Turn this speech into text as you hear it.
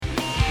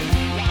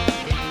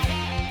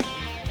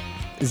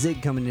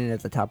Zig coming in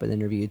at the top of the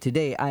interview.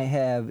 Today I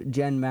have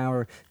Jen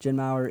Maurer. Jen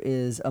Maurer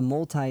is a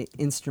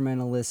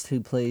multi-instrumentalist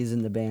who plays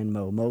in the band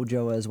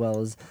Mojo as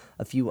well as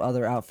a few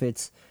other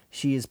outfits.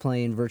 She is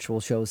playing virtual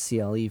show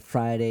CLE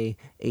Friday,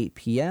 8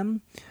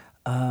 p.m.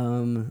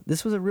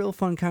 This was a real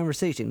fun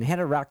conversation. It had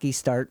a rocky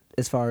start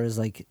as far as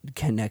like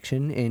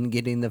connection and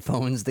getting the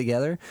phones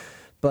together.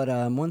 But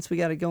once we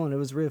got it going, it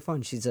was really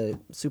fun. She's a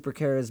super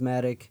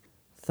charismatic,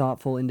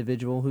 thoughtful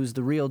individual who's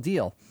the real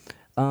deal.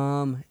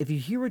 If you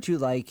hear what you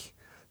like,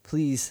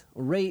 please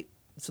rate,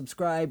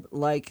 subscribe,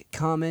 like,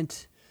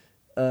 comment,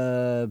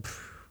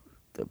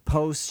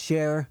 post,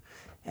 share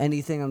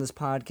anything on this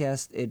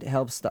podcast. It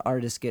helps the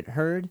artist get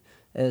heard,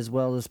 as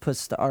well as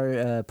puts the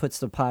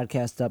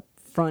podcast up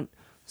front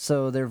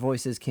so their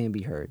voices can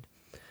be heard.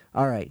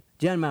 All right,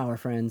 Jen Maurer,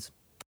 friends.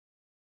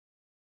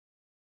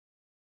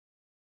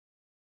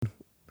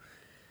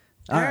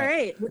 All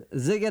right.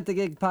 Zig at the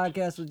Gig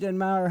podcast with Jen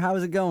Maurer.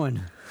 How's it going?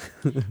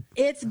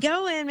 It's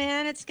going,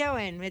 man. It's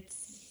going.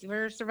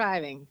 We're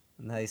surviving.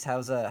 Nice.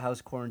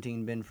 How's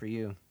quarantine been for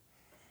you?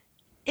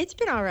 It's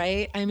been all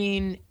right. I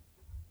mean,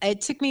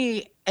 it took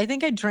me, I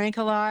think I drank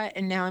a lot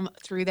and now I'm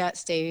through that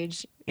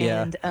stage.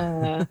 And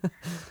and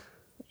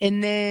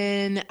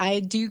then I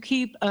do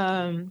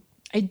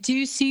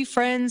see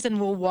friends and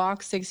we'll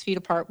walk 6 feet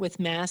apart with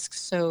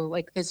masks. So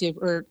like I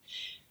feel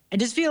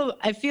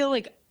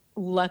like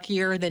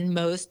luckier than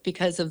most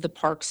because of the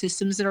park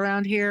systems that are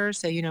around here.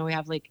 So, we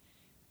have like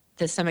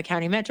the Summit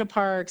County Metro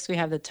Parks. We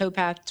have the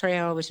Towpath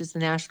Trail, which is the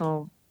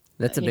national.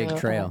 That's a big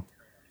trail.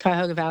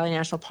 Cuyahoga Valley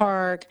National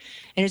Park.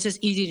 And it's just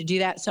easy to do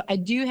that. So I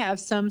do have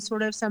some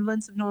sort of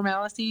semblance of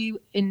normalcy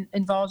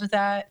involved with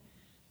that.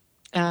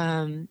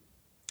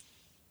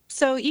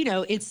 So,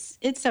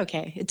 it's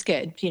okay. It's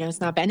good. It's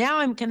not bad. Now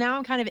I'm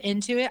kind of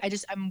into it.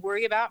 I'm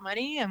worried about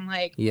money. I'm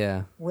like,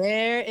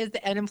 where is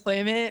the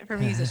unemployment for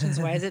musicians?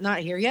 Why is it not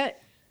here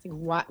yet?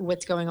 Like,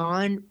 what's going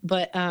on?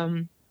 But,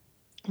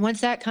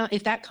 if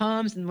that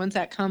comes,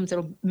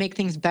 it'll make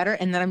things better.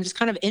 And then I'm just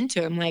kind of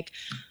into it. I'm like,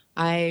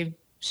 I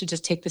should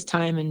just take this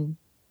time and,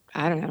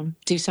 I don't know,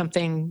 do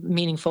something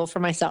meaningful for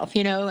myself.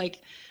 Like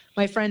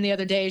my friend the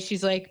other day,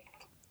 she's like,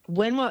 I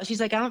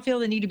don't feel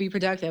the need to be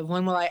productive.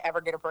 When will I ever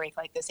get a break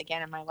like this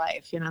again in my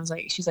life? And I was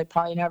like, she's like,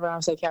 probably never. I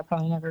was like, yeah,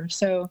 probably never.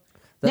 So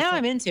now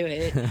I'm into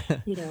it,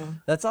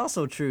 That's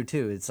also true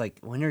too. It's like,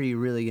 when are you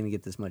really going to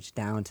get this much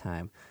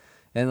downtime?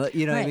 And what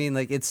I mean?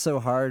 Like, it's so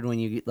hard when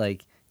you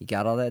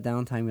got all that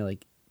downtime. You're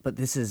like, but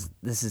this is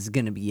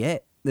going to be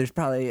it. There's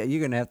probably, you're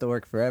going to have to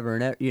work forever.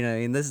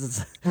 And this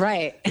is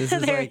right. This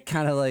is like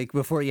kind of like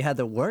before you had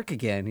to work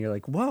again. You're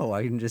like, whoa,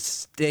 I can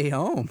just stay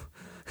home.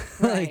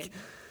 Right.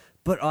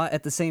 But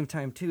at the same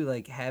time too,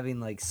 like having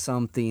like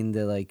something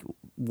to like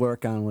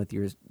work on with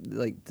your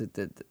like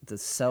the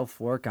self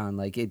work on,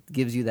 like it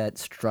gives you that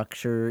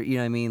structure, you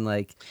know what I mean?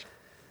 Like,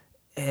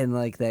 and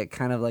like that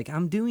kind of like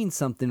I'm doing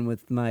something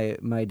with my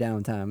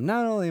downtime.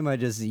 Not only am I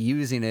just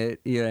using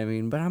it, you know what I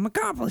mean, but I'm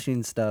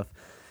accomplishing stuff.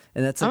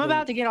 And that's I'm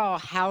about to get all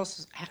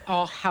house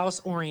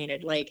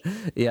oriented. Like,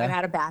 I've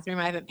had a bathroom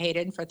I haven't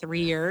painted for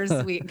 3 years.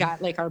 We got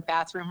like our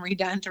bathroom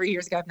redone 3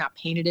 years ago. I've not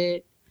painted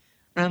it.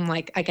 I'm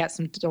like, I got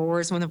some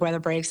doors when the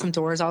weather breaks, some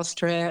doors I'll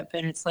strip.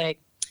 And it's like,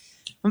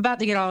 I'm about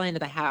to get all into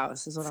the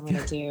house is what I'm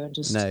going to do. And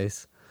just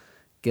nice.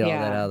 Get all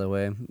that out of the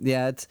way.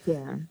 Yeah.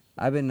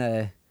 I've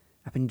been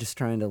just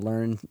trying to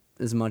learn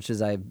as much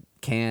as I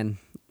can.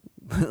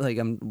 Like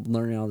I'm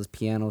learning all this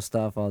piano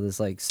stuff, all this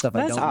like stuff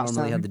I don't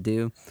normally have to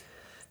do.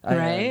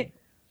 Right.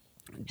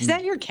 Is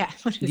that your cat?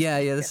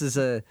 Yeah. This is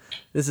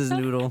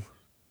Noodle.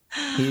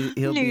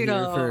 He'll be here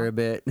for a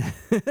bit.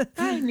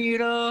 Hi,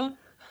 Noodle.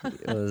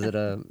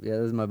 This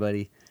is my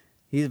buddy.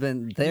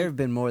 They've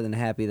been more than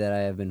happy that I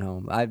have been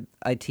home.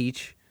 I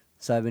teach,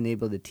 so I've been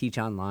able to teach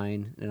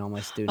online, and all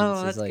my students.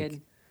 Oh, that's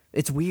good.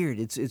 It's weird.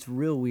 It's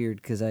real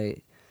weird because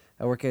I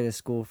work at a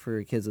school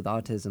for kids with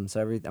autism,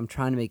 so I'm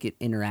trying to make it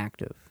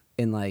interactive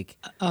and like,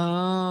 you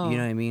know what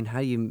I mean? How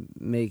do you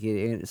make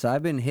it? So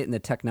I've been hitting the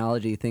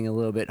technology thing a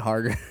little bit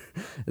harder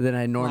than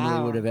I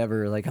normally would have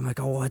ever. Like I'm like,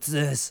 oh, what's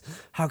this?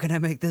 How can I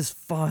make this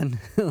fun?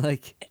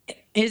 Like,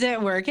 is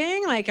it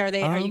working? Like,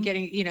 are you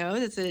getting?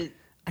 Is it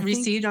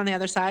received on the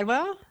other side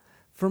well?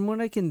 From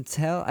what I can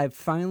tell, I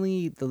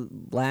finally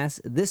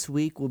this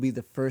week will be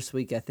the first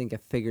week I think I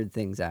figured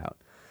things out.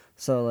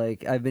 So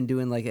like I've been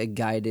doing like a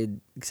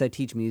guided, because I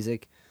teach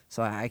music.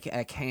 So I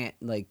can't,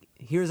 like,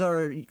 here's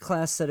our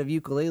class set of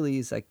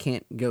ukuleles. I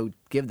can't go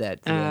give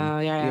that to them. Oh,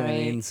 yeah, you know what I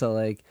mean? So,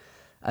 like,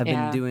 I've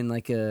been doing,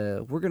 like,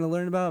 we're going to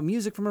learn about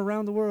music from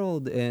around the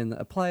world and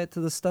apply it to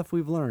the stuff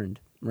we've learned,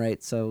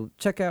 right? So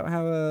check out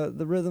how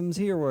the rhythms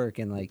here work.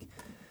 And, like,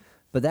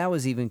 but that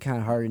was even kind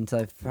of hard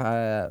until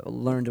I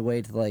learned a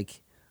way to,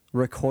 like,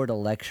 record a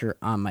lecture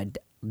on my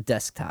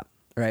desktop,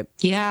 right?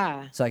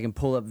 Yeah. So I can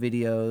pull up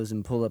videos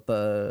and pull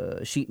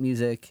up sheet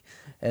music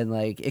and,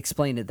 like,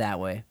 explain it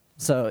that way.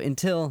 So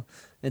until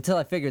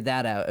I figured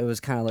that out, it was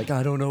kind of like,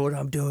 I don't know what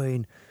I'm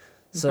doing.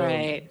 So,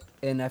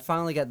 and I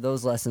finally got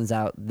those lessons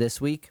out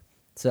this week.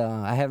 So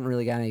I haven't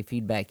really got any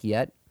feedback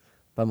yet.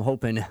 But I'm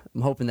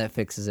hoping that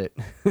fixes it.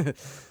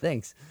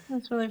 Thanks.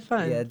 That's really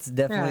fun. Yeah, it's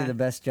definitely the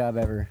best job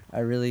ever.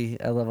 I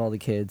love all the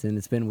kids, and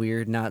it's been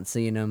weird not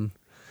seeing them.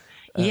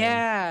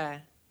 Yeah.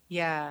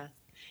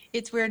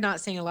 It's weird not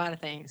seeing a lot of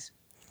things,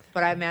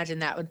 but I imagine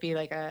that would be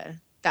like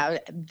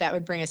that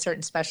would bring a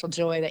certain special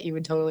joy that you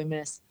would totally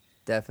miss.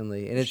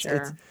 Definitely, and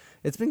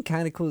it's been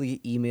kind of cool to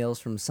get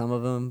emails from some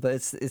of them, but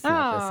it's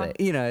not the same.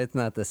 You know, it's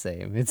not the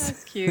same.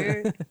 That's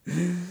cute.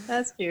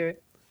 That's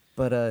cute.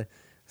 But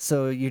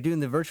so you're doing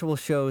the virtual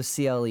show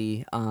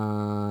CLE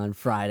on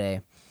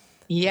Friday.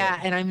 Yeah,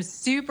 and I'm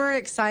super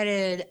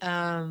excited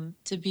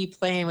to be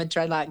playing with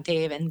Dreadlock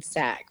Dave and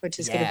Zach, which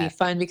is going to be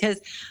fun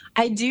because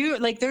I do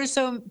like there's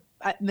so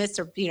they're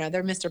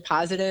Mr.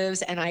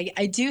 Positives, and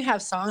I do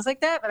have songs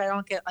like that, but I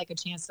don't get like a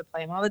chance to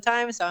play them all the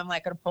time. So I'm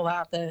like going to pull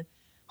out the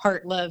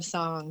heart love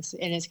songs,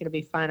 and it's going to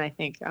be fun. I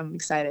think I'm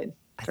excited.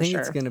 I think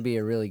it's going to be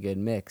a really good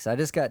mix. I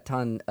just got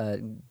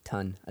I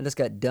just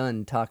got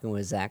done talking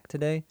with Zach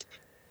today.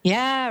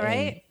 Yeah,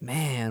 right. And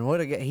man, what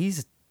a guy!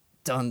 He's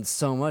done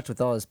so much with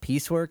all his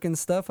piecework and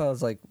stuff. I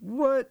was like,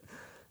 what?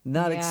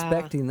 Not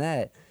expecting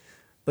that.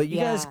 But you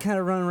guys kind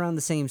of run around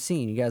the same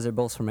scene. You guys are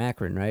both from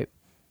Akron, right?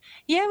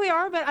 Yeah, we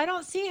are, but I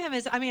don't see him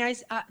as. I mean, I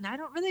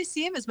don't really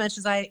see him as much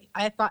as I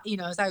thought. You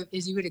know,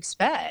 as you would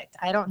expect.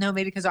 I don't know,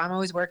 maybe because I'm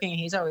always working and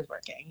he's always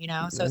working. You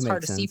know, so it's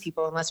hard to see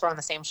people unless we're on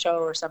the same show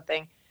or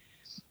something.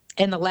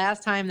 And the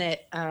last time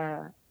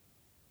that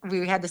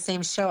we had the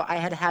same show, I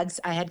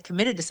had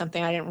committed to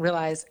something I didn't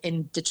realize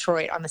in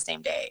Detroit on the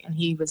same day, and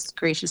he was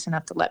gracious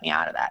enough to let me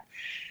out of that.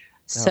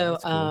 So,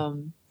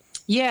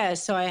 cool.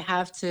 So I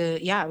have to.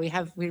 Yeah,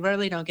 we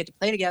rarely don't get to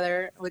play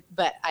together,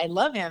 but I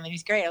love him and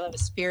he's great. I love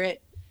his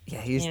spirit.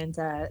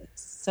 Yeah,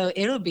 so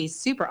it'll be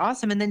super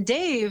awesome. And then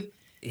Dave.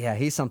 Yeah,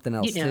 he's something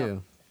else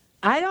too.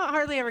 I don't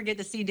hardly ever get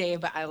to see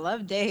Dave, but I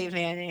love Dave,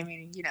 man. I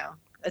mean,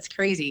 that's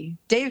crazy.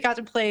 Dave got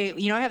to play,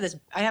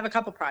 I have a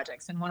couple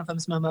projects, and one of them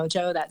is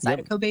Momojo, that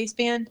Zydeco bass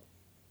band.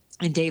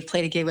 And Dave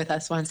played a gig with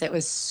us once. It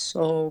was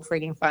so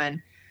freaking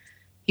fun.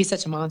 He's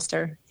such a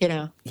monster,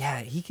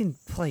 Yeah, he can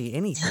play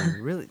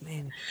anything, really,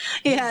 man.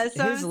 Yeah,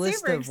 so his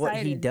list of what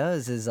he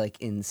does is like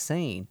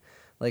insane.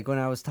 Like when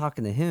I was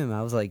talking to him,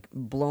 I was like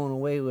blown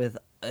away with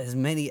as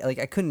many, like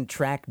I couldn't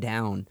track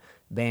down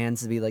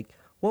bands to be like,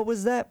 what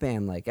was that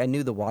band like? I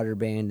knew the Water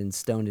Band and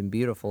Stoned and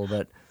Beautiful,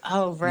 but you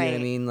know what I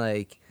mean?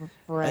 Like,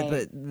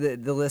 but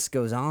the list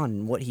goes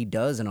on. What he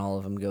does and all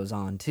of them goes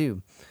on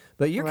too.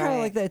 But you're kind of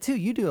like that too.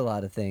 You do a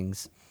lot of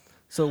things.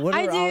 So what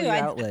are all your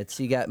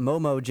outlets? You got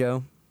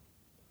Momojo.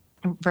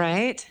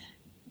 Right.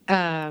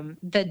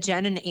 The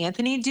Jen and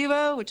Anthony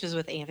duo, which is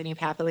with Anthony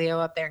Papaleo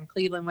up there in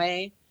Cleveland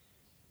Way.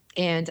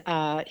 And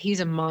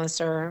he's a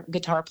monster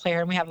guitar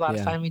player, and we have a lot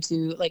of fun. We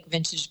do like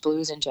vintage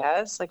blues and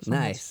jazz, like from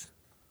nice.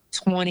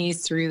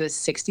 20s through the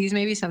 60s,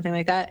 maybe something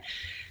like that.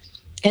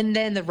 And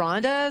then the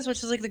Rondas,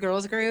 which is like the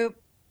girls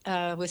group,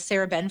 with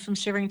Sarah Ben from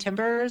Shivering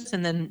Timbers,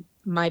 and then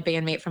my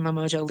bandmate from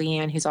Momojo,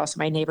 Leanne, who's also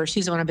my neighbor.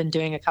 She's the one I've been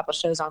doing a couple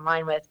shows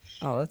online with.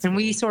 Oh, that's and cool.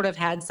 We sort of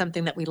had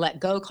something that we let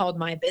go called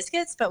My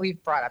Biscuits, but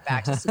we've brought it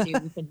back just to do.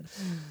 We've been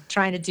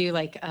trying to do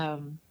like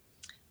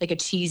a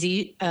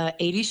cheesy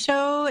 80s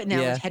show, and now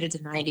we're headed to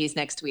 90s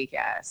next week.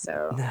 Yeah,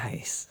 so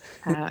nice.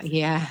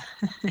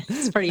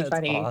 It's pretty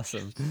funny.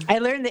 Awesome. I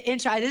learned the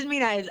intro. I doesn't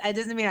mean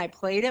I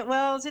played it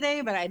well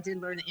today, but I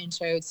did learn the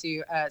intro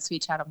to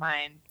Sweet Child of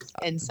Mine,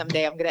 and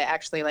someday I'm gonna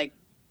actually like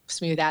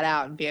smooth that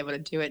out and be able to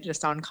do it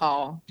just on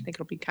call. I think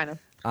it'll be kind of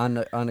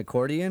on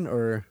accordion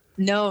or.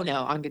 No,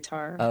 on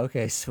guitar. Oh,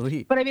 okay,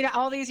 sweet. But I mean,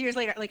 all these years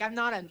later, like I'm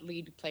not a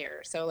lead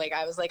player, so like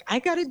I was like, I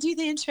got to do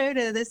the intro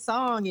to this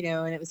song,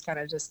 and it was kind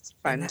of just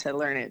fun to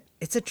learn it.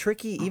 It's a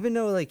tricky, even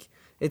though like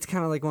it's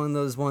kind of like one of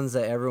those ones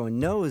that everyone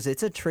knows.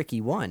 It's a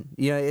tricky one.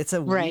 It's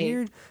a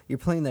weird. You're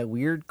playing that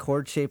weird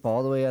chord shape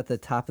all the way at the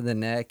top of the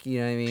neck.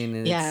 You know what I mean?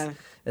 And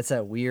it's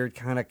that weird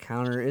kind of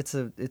counter. It's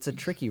a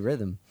tricky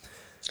rhythm.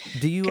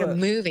 Do you? I'm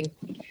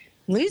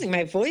losing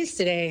my voice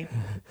today.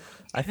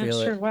 I feel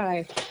not sure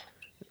why.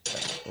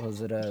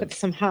 Was it put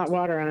some hot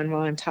water on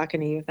while I'm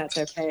talking to you, if that's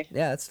okay?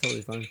 Yeah, that's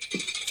totally fine.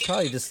 It's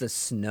probably just the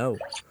snow.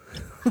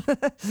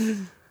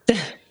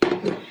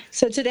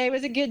 So today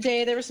was a good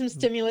day. There was some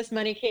stimulus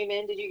money came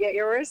in. Did you get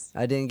yours?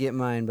 I didn't get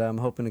mine, but I'm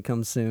hoping to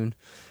come soon.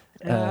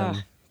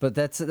 But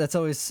that's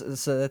always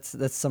so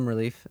that's some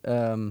relief.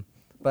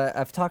 But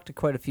I've talked to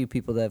quite a few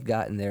people that have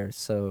gotten there,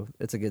 so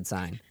it's a good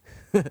sign.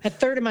 A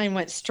third of mine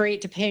went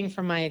straight to paying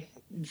for my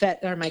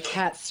my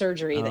cat's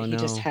surgery that he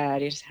just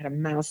had. He just had a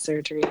mouth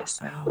surgery.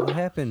 So. Oh, what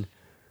happened?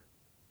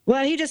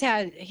 Well,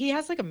 he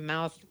has like a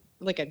mouth,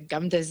 like a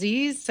gum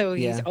disease. So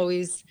it's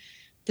always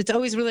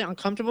really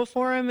uncomfortable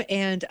for him.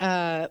 And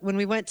when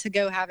we went to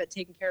go have it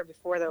taken care of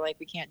before, they're like,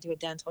 we can't do a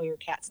dental. Your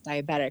cat's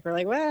diabetic. We're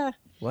like, well,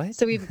 what?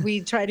 So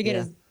we tried to get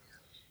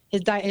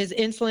his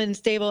insulin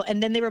stable,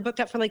 and then they were booked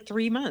up for like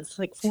 3 months,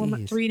 like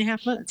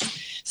 3.5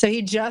 months. So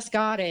he just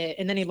got it,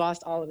 and then he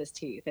lost all of his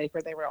teeth. They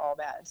were all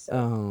bad. So.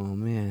 Oh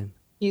man.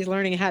 he's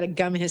learning how to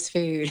gum his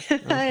food.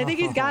 I think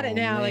he's got it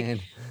now. Man.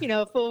 Like,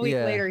 a full week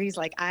later, he's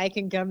like, I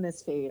can gum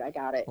this food. I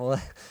got it.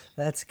 Well,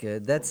 that's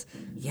good.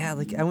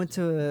 Like I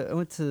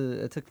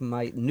took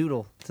my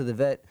Noodle to the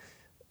vet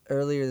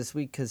earlier this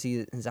week because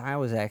his eye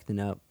was acting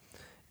up,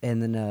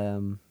 and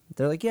then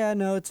they're like, yeah,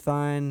 no, it's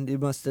fine.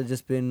 It must have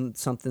just been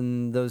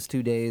something those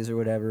 2 days or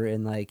whatever,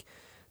 and like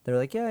they're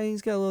like, yeah,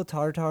 he's got a little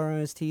tartar on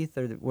his teeth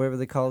or whatever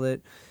they called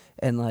it.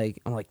 And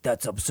like, I'm like,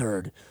 that's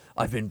absurd.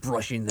 I've been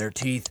brushing their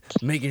teeth,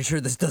 making sure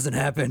this doesn't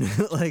happen.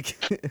 Like,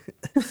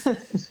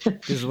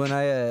 because when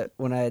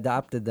I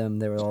adopted them,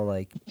 they were all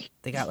like,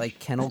 they got like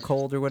kennel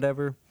cold or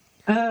whatever.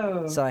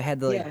 Oh. So I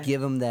had to like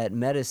give them that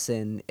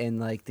medicine and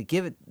like to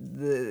give it.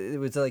 It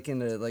was like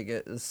in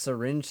a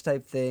syringe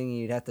type thing.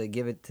 You'd have to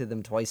give it to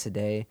them twice a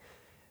day.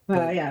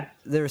 Yeah.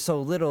 They were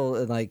so little,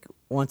 and like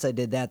once I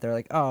did that, they're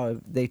like, oh,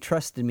 they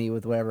trusted me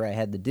with whatever I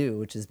had to do,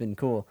 which has been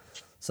cool.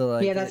 So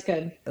like, yeah, that's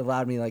good. It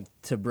allowed me like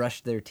to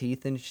brush their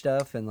teeth and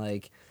stuff, and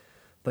like,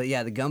 but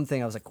yeah, the gum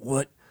thing, I was like,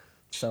 what?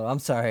 So I'm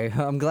sorry.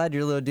 I'm glad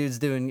your little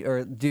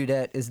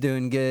dudette is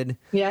doing good.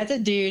 Yeah, it's a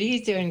dude.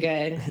 He's doing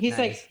good. He's nice.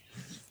 Like,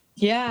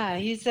 yeah,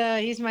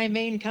 he's my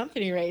main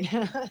company right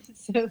now.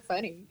 It's so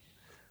funny.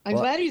 I'm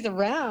glad he's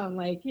around.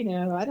 Like, I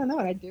don't know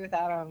what I'd do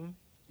without him.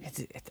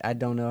 I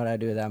don't know what I'd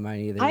do without mine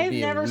either. I've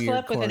never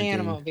slept with an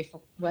animal before.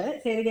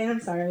 What? Say it again.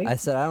 I'm sorry. I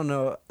said I don't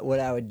know what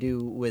I would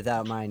do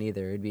without mine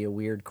either. It'd be a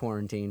weird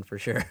quarantine for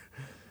sure.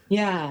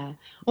 Yeah.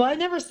 Well, I've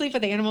never slept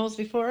with animals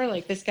before.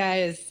 Like this guy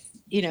is,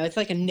 it's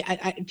like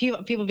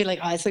people be like,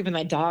 oh, I sleep with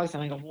my dogs.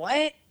 I'm like,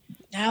 what?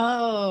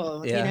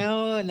 No,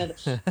 and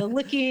the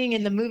looking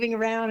and the moving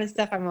around and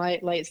stuff. I'm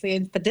like,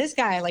 but this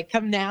guy, like,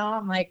 come now.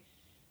 I'm like,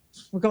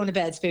 we're going to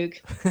bed,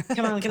 Spook.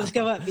 Come on, let's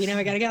go up.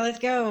 I gotta go. Let's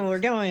go. We're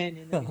going.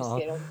 And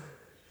then,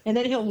 and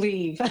then he'll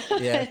leave.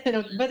 Yeah.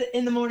 But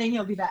in the morning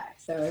he'll be back.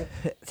 So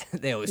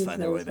they always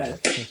find their way back.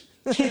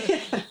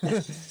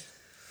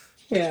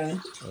 Yeah.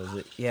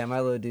 Yeah, my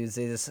little dudes.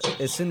 They just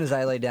as soon as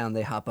I lay down,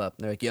 they hop up.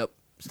 They're like, "Yep,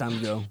 it's time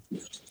to go."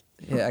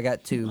 Yeah, I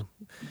got two,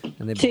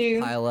 and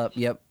they pile up.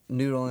 Yep,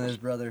 Noodle and his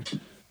brother.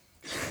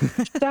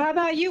 So how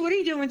about you? What are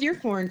you doing with your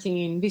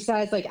quarantine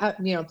besides like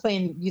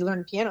playing? You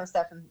learn piano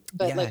stuff,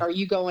 but like, are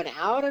you going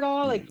out at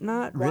all? Like,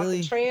 not walking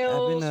really.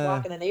 Trails,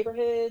 walking the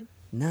neighborhood.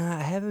 Nah,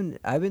 I haven't.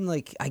 I've been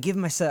like, I gave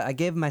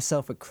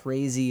myself a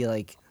crazy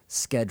like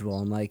schedule.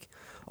 I'm like,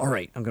 all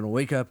right, I'm gonna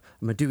wake up.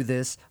 I'm gonna do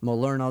this. I'm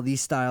gonna learn all these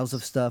styles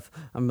of stuff.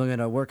 I'm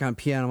gonna work on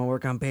piano. I'm gonna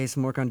work on bass.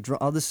 I'm gonna work on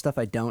all this stuff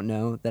I don't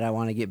know that I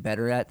want to get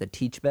better at, to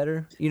teach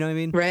better. You know what I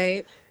mean?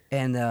 Right.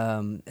 And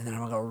then I'm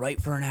gonna go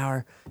write for an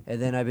hour, and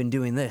then I've been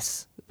doing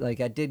this. Like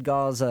I did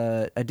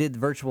I did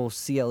virtual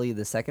CLE,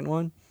 the second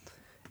one,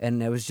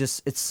 and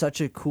it's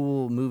such a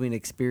cool, moving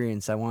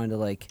experience. I wanted to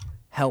like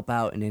help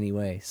out in any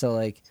way. So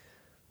like,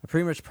 I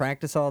pretty much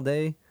practice all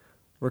day,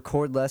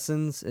 record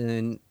lessons,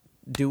 and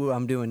do what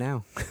I'm doing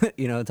now.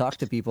 Talk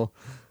to people.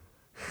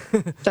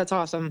 That's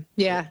awesome.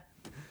 Yeah.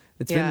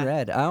 It's been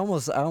rad. I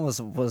almost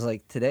was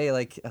like today,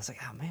 like I was like,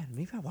 oh man,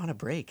 maybe I want a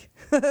break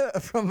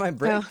from my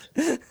break.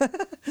 Oh.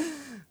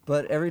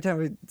 But every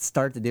time I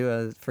start to do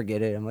it, I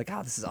forget it. I'm like,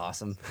 oh, this is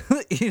awesome.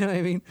 You know what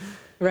I mean?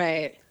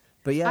 Right.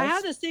 But yeah, I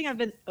have this thing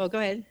go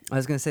ahead. I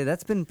was gonna say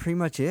that's been pretty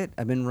much it.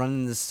 I've been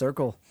running this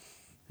circle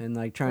and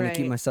like trying to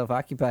keep myself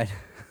occupied.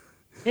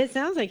 It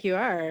sounds like you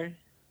are.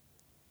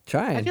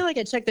 Trying. I feel like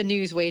I check the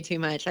news way too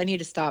much. I need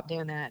to stop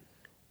doing that.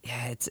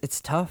 Yeah,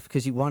 it's tough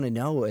because you want to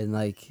know, and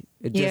like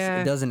it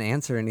doesn't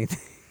answer anything.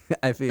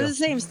 I feel it's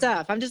the same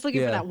stuff. I'm just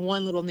looking for that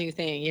one little new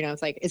thing.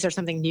 It's like, is there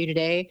something new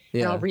today?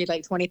 Yeah. And I'll read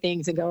like 20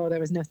 things and go, oh,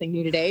 there was nothing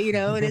new today.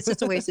 And it's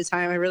just a waste of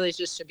time. I really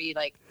just should be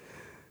like,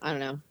 I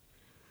don't know,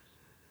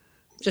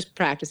 just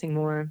practicing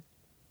more.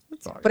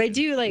 But I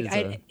do like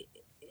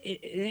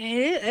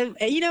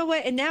you know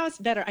what? And now it's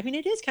better. I mean,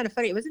 it is kind of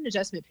funny. It was an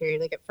adjustment period.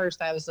 Like at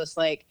first, I was just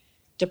like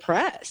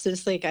depressed.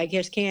 It's like I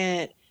just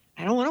can't.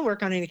 I don't want to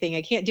work on anything.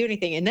 I can't do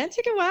anything. And that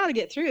took a while to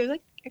get through.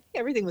 Like I think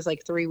everything was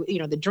like 3.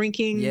 The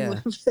drinking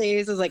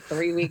phase was like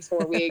 3 weeks,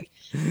 4 weeks.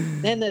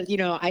 Then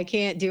I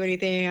can't do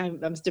anything.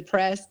 I'm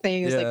depressed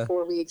thing was like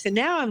 4 weeks. And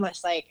now I'm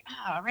just like,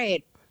 oh, all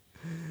right.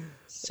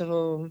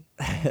 So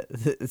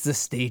it's the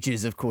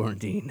stages of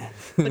quarantine.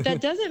 But that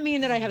doesn't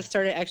mean that I have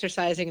started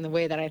exercising in the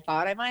way that I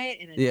thought I might,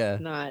 and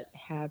it's not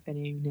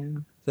happening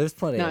now. There's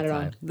plenty of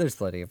time. There's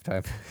plenty of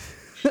time.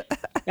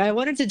 I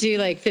wanted to do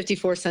like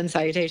 54 sun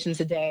salutations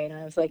a day, and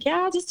I was like,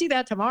 yeah, I'll just do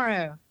that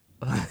tomorrow.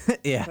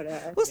 Yeah.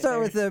 But, we'll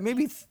start with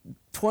maybe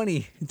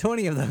 20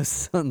 of those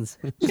suns.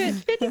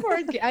 54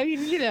 is, I mean,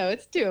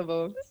 it's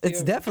doable.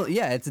 It's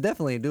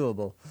definitely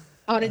doable.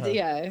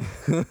 Yeah.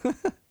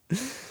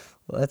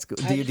 Well, that's good.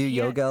 Do you do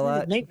yoga a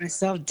lot? Make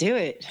myself do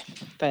it.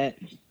 But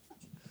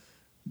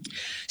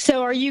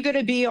so are you going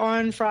to be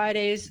on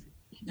Friday's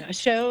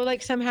show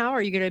like somehow?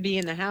 Are you going to be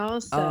in the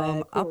house?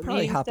 I'll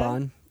probably hop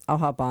on. I'll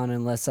hop on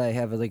unless I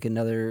have like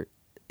another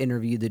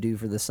interview to do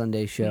for the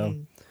Sunday show.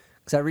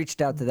 Because I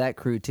reached out to that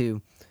crew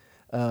too.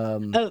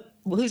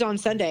 Who's on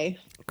Sunday?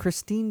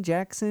 Christine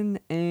Jackson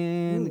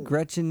and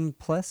Gretchen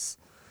Pless.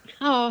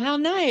 Oh, how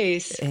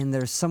nice. And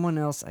there's someone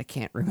else I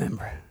can't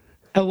remember.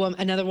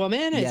 Another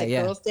woman? Is it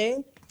Girls'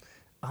 Day?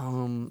 I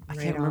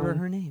can't remember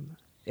her name.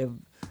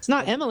 It's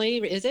not Emily,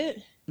 is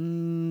it?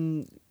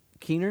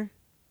 Keener?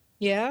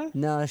 Yeah.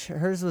 No,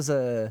 hers was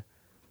a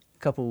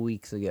couple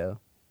weeks ago,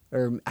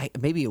 or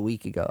maybe a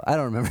week ago. I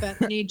don't remember.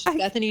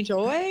 Bethany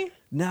Joy?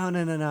 No.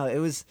 It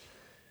was.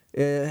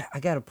 I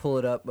gotta pull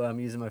it up. I'm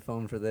using my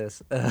phone for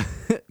this.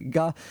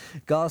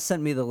 Goss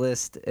sent me the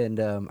list, and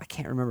I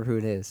can't remember who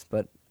it is,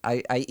 but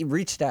I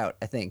reached out.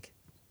 I think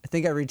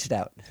I reached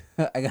out.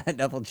 I gotta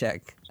double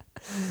check.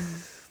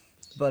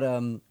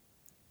 But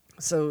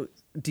so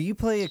do you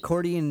play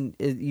accordion?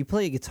 You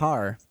play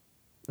guitar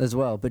as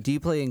well, but do you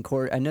play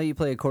I know you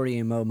play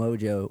accordion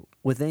Mojo.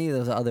 With any of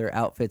those other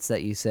outfits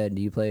that you said,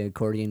 do you play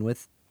accordion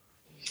with?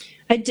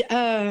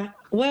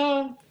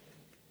 Well,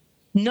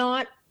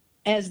 not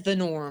as the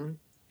norm.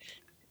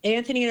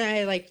 Anthony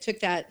and I took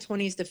that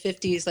 20s to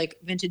 50s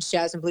vintage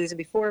jazz and blues, and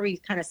before we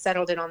kind of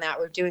settled in on that,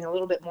 we're doing a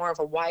little bit more of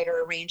a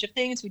wider range of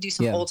things. We do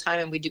some old time,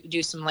 and we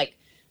do some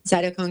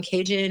Zydeco and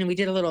Cajun, and we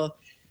did a little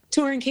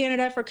tour in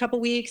Canada for a couple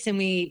weeks, and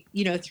we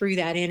threw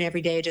that in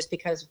every day just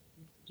because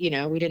we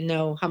didn't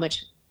know how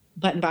much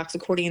button box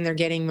accordion they're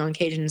getting on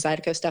Cajun and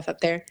Zydeco stuff up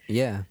there.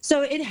 Yeah.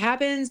 So it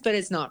happens, but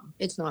it's not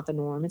the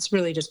norm. It's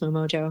really just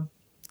Mojo.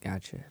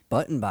 Gotcha.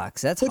 Button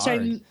box. That's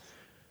hard.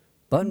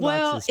 Button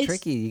box is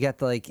tricky. You got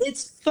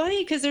It's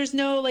funny because there's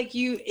no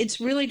it's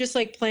really just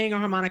playing a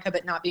harmonica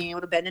but not being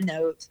able to bend a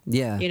note.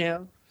 Yeah.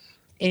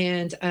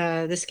 And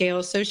the scale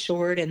is so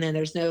short, and then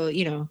there's no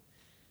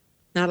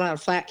not a lot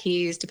of flat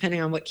keys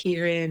depending on what key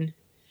you're in,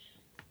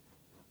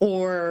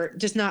 or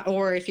just not,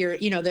 or if you're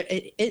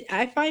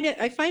I find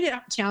it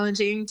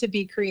challenging to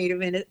be creative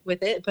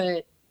with it,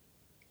 but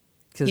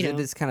because it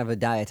is kind of a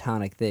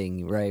diatonic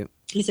thing, right?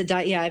 It's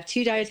I have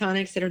two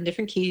diatonics that are in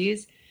different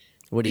keys.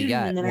 What do you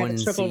got? And then I have a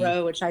triple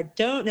row, which I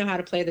don't know how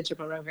to play the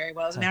triple row very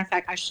well. As a matter of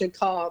fact, I should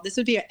call. This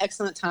would be an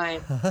excellent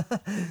time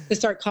to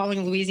start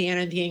calling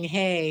Louisiana and being,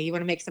 hey, you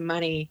want to make some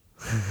money?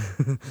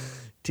 I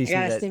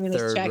got a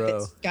stimulus check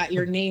that's got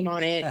your name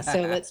on it,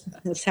 so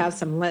let's have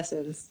some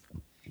lessons.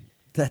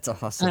 That's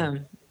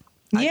awesome.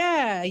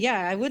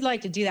 I would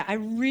like to do that. I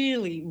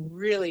really,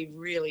 really,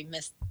 really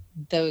miss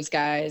those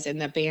guys in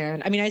the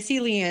band. I mean, I see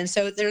Leanne,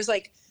 so there's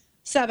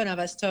 7 of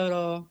us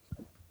total.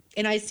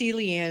 And I see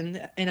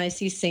Leanne and I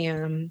see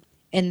Sam,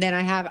 and then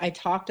I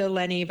talked to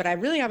Lenny, but I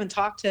really haven't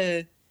talked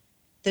to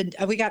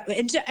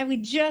we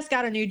just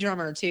got a new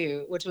drummer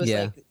too, which was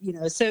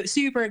so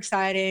super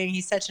exciting.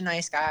 He's such a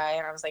nice guy,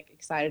 and I was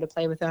excited to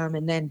play with him,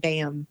 and then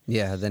bam.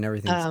 Yeah, then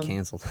everything's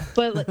canceled.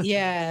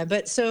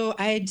 but so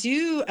I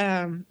do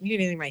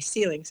moving my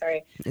ceiling,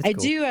 sorry. I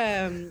do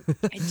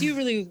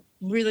really,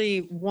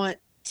 really want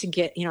to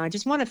get, I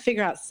just want to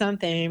figure out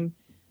something.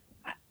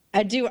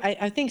 I do.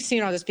 I think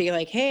soon I'll just be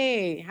like,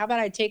 hey, how about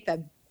I take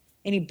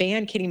any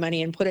band kitty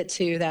money and put it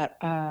to that,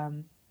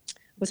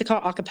 what's it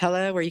called?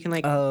 Acapella, where you can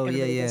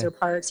does their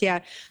parts. Yeah.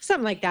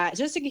 Something like that,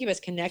 just to keep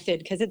us connected.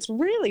 Because it's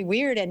really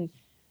weird. And,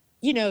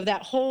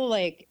 that whole,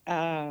 I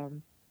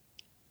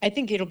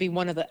think we'll be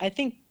one of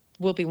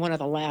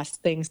the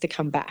last things to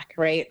come back.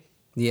 Right.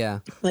 Yeah.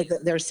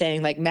 They're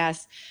saying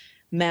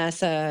mass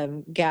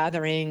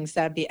gatherings,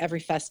 that'd be every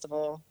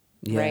festival.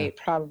 Yeah. Right.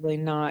 Probably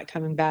not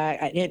coming back.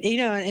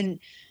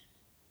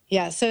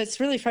 So it's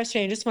really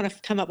frustrating. I just want to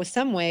come up with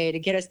some way to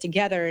get us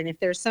together. And if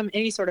there's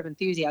any sort of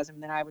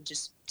enthusiasm, then I would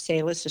just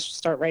say, let's just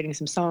start writing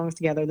some songs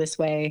together this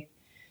way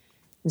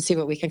and see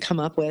what we can come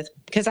up with.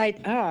 Because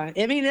that band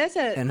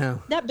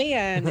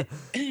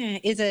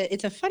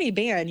it's a funny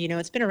band.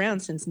 It's been around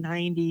since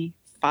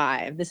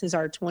 95. This is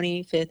our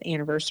 25th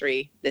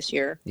anniversary this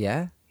year.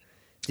 Yeah.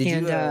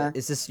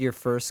 Is this your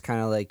first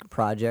kind of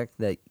project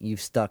that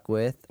you've stuck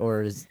with,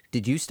 or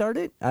did you start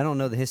it? I don't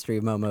know the history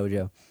of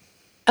Mojo.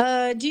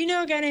 Do you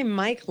know a guy named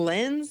Mike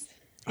Lenz?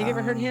 Have you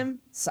ever heard him?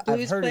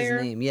 I've heard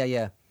his name.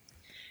 Yeah.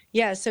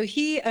 Yeah. So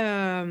he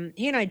and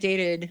I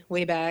dated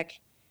way back,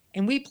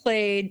 and we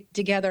played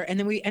together, and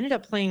then we ended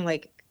up playing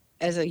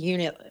as a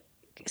unit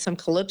some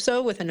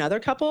calypso with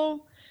another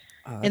couple.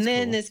 And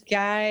then cool. This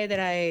guy that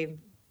I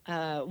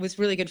was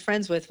really good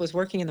friends with was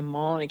working in the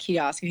mall in a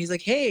kiosk, and he's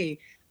like, hey,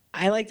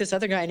 I like this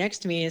other guy next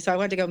to me. And so I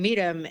went to go meet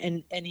him,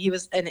 and he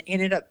was, and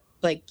ended up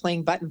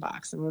playing button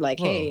box, and we're like,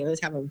 hey,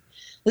 let's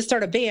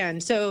start a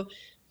band. So,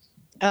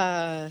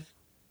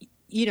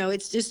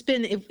 it's just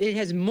been, it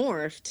has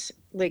morphed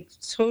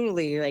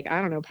totally,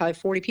 I don't know, probably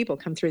 40 people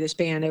come through this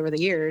band over the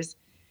years.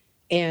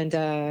 And,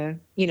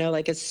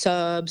 as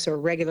subs or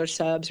regular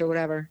subs or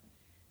whatever.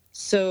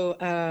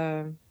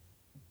 So,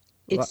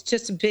 it's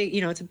just a big,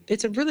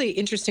 it's a really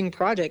interesting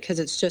project because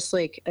it's just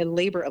a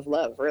labor of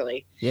love,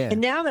 really. Yeah. And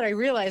now that I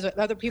realize what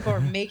other people are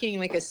making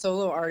a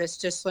solo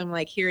artist, just from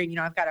hearing,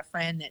 I've got a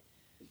friend that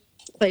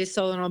plays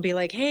solo, and I'll be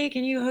like, hey,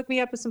 can you hook me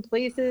up with some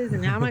places,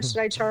 and how much should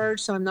I charge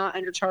so I'm not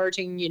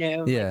undercharging,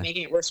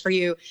 making it worse for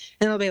you.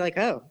 And they'll be like,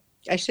 oh,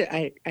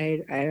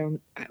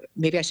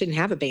 maybe I shouldn't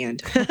have a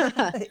band.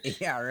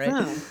 Yeah,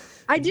 right.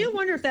 I do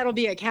wonder if that'll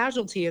be a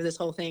casualty of this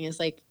whole thing, is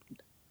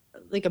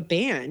like a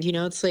band, you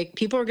know, it's like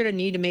people are going to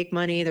need to make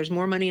money. There's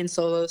more money in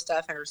solo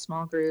stuff or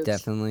small groups.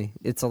 Definitely.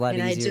 It's a lot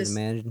easier to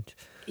manage.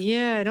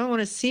 Yeah, I don't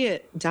want to see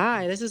it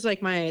die. This was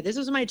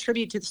my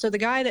tribute to, so the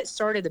guy that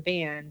started the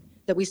band,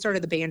 that we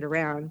started the band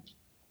around,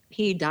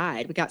 he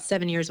died. We got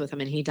 7 years with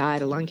him and he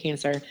died of lung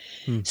cancer.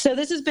 So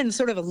this has been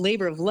sort of a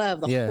labor of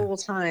love the whole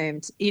time.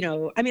 You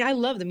know, I mean, I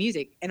love the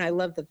music and I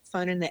love the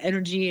fun and the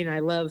energy and I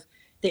love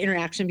the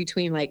interaction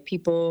between like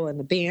people and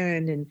the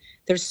band. And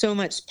there's so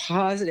much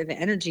positive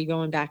energy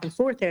going back and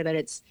forth there that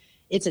it's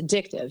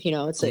addictive. You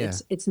know,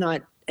 it's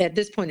not, at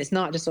this point, it's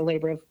not just a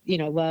labor of, you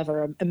know, love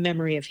or a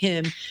memory of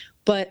him,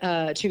 but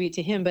tribute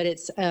to him. But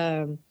it's,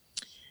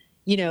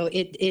 you know,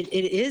 it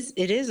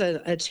is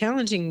a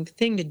challenging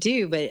thing to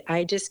do, but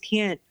I just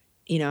can't,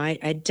 you know,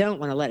 I don't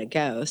want to let it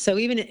go. So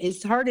even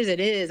as hard as it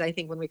is, I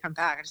think when we come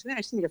back, I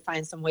just need to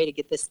find some way to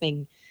get this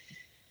thing,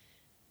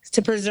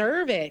 to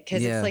preserve it.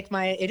 Cause it's like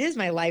it is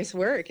my life's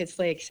work. It's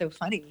like so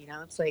funny, you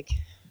know, it's like,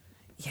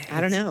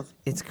 I don't know.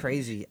 It's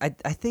crazy. I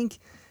think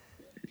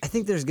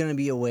there's gonna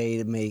be a way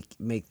to make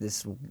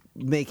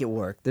it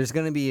work. There's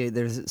gonna be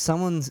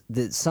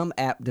some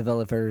app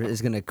developer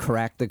is gonna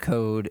crack the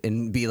code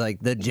and be like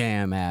the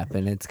Jam app,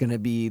 and it's gonna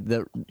be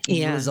the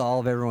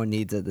resolve everyone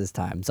needs at this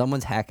time.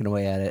 Someone's hacking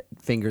away at it.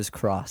 Fingers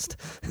crossed.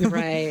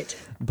 Right.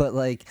 But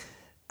like,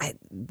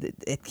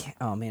 it can't.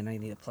 Oh man, I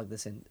need to plug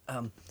this in.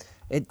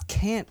 It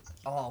can't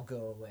all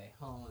go away.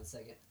 Hold on 1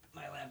 second.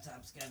 My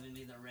laptop's giving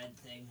me the red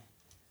thing.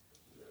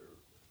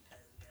 I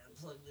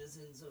gotta plug this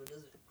in so it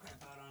doesn't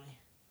crap out on me.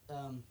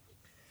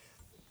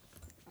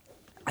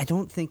 I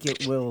don't think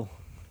it will.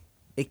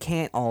 It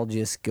can't all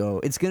just go.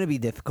 It's going to be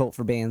difficult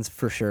for bands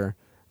for sure,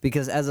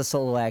 because as a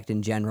solo act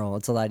in general,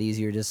 it's a lot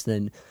easier just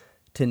than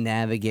to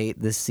navigate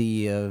the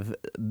sea of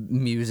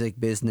music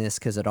business,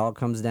 because it all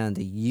comes down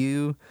to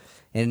you.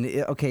 And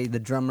okay, the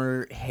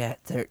drummer,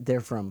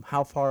 they're from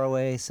how far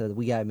away, so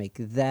we got to make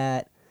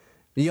that.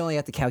 You only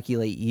have to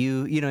calculate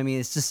you know what I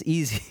mean? It's just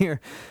easier.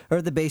 Or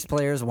the bass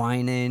player's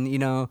whining, you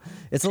know.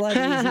 It's a lot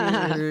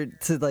easier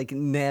to, like,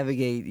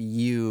 navigate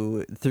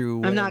you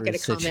through I'm not going to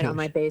comment on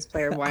my bass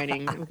player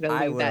whining. I'm going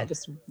to leave that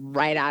just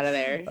right out of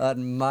there.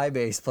 On my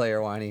bass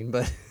player whining,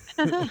 but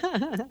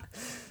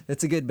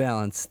it's a good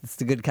balance.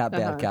 It's a good cop,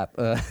 bad cop.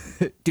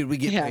 Did we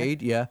get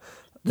paid? Yeah.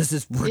 This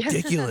is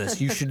ridiculous.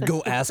 You should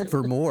go ask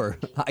for more.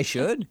 I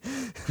should?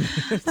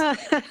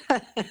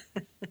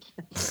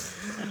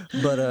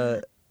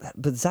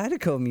 But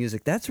Zydeco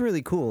music, that's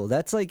really cool.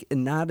 That's like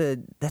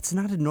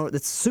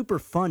that's super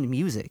fun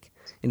music,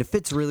 and it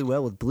fits really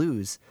well with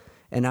blues.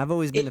 And I've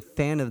always been a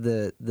fan of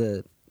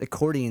the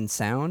accordion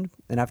sound,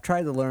 and I've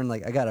tried to learn,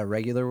 like, I got a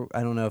regular,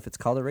 I don't know if it's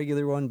called a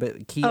regular one,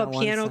 but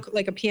piano,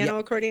 like a piano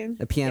accordion?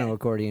 A piano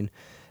accordion.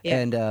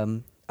 Yeah.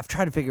 And I've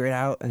tried to figure it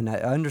out, and I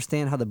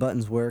understand how the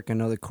buttons work. I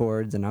know the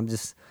chords, and I'm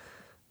just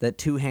that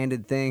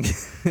two-handed thing.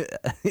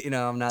 You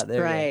know, I'm not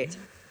there right yet.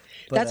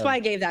 But, that's why I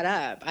gave that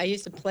up. I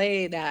used to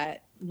play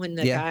that when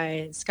the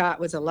guy Scott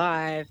was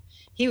alive.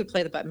 He would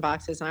play the button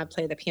boxes and I'd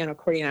play the piano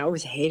accordion. I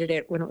always hated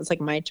it when it was like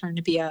my turn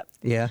to be up.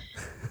 Yeah.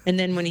 And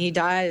then when he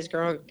died, his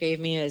girl gave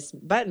me his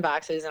button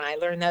boxes and I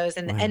learned those,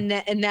 and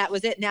and that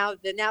was it. Now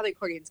the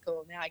accordion's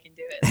cool. Now I can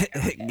do it. Like,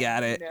 okay,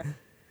 got it.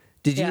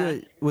 You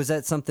know? Was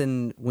that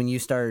something when you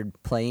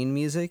started playing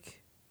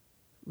music?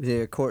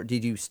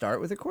 Did you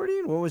start with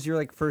accordion? What was your,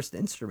 like, first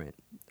instrument?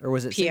 Or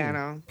was it piano?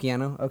 Singing?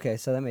 Piano? Okay,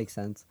 so that makes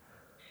sense.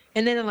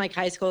 And then in, like,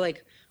 high school,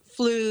 like,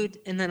 flute,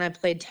 and then I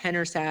played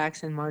tenor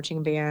sax and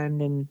marching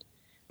band, and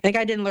I think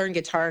I didn't learn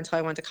guitar until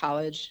I went to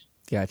college.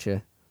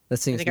 Gotcha. That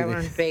seems. I think I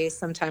learned bass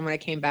sometime when I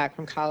came back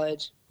from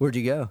college. Where'd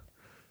you go?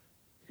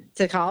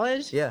 To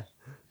college? Yeah.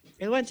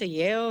 I went to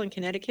Yale in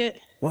Connecticut.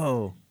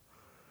 Whoa.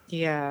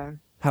 Yeah.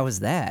 How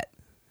was that?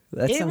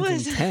 That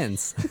sounds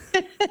intense.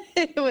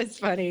 It was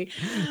funny.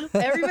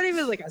 Everybody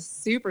was like a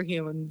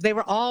superhuman. They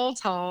were all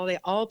tall. They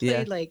all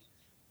played like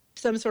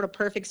some sort of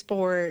perfect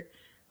sport.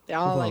 They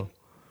all like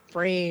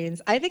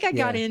brains. I think I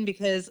got in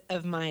because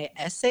of my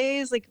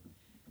essays. Like,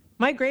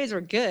 my grades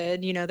were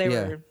good. You know, they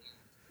were.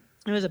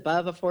 It was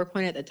above a 4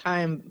 at the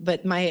time,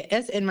 but my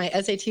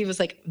SAT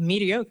was like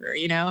mediocre.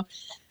 You know.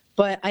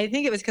 But I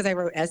think it was because I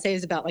wrote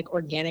essays about, like,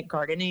 organic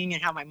gardening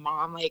and how my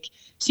mom, like,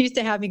 she used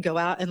to have me go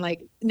out and,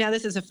 like, now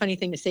this is a funny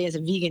thing to say as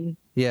a vegan,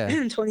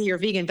 20-year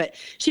vegan, but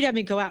she'd have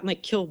me go out and,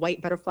 like, kill white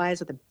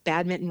butterflies with a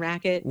badminton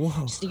racket.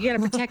 Whoa. So you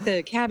got to protect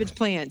the cabbage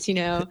plants, you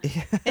know?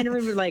 And I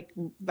remember, like,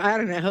 I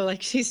don't know,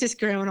 like, she's just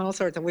growing all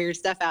sorts of weird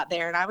stuff out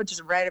there. And I would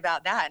just write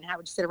about that, and I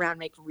would sit around and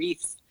make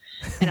wreaths.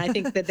 And I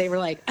think that they were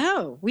like,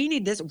 oh, we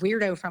need this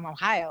weirdo from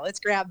Ohio. Let's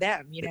grab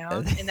them, you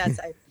know? And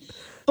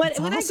but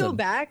when I go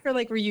back for,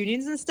 like,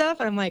 reunions and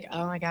stuff, I'm like,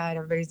 oh my God,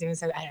 everybody's doing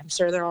so. I'm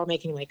sure they're all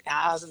making like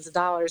thousands of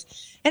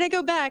dollars. And I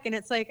go back and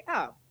it's like,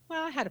 oh,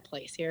 well, I had a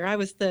place here. I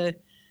was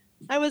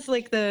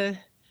like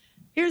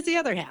here's the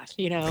other half,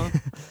 you know?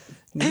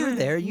 You were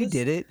there. You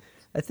did it.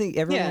 I think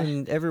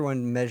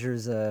everyone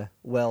measures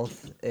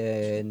wealth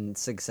and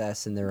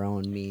success in their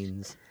own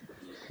means.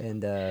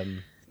 And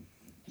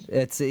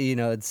it's, you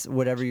know, it's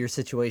whatever your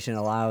situation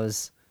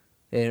allows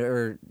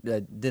or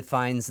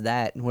defines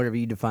that, and whatever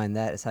you define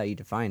that is how you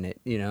define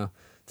it.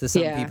 To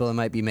some people it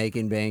might be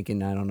making bank,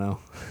 and I don't know,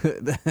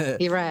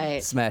 you're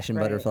right, smashing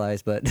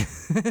butterflies, but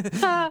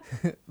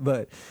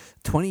but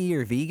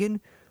 20-year vegan,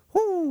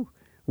 whoo!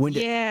 Was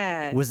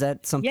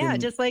that something? Yeah,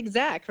 just like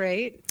Zach,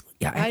 right?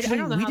 Yeah,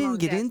 actually, we didn't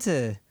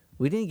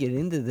get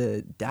into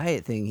the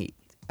diet thing.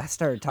 I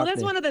started talking. Well,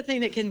 that's one of the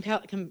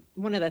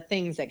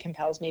things that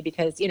compels me,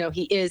 because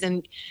he is,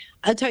 and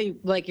I'll tell you,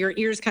 like, your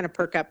ears kind of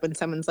perk up when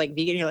someone's like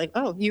vegan. You're like,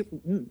 oh,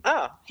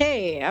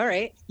 hey, all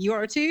right, you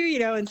are too,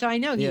 and so I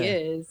know he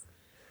is,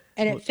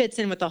 and it fits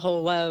in with the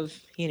whole love,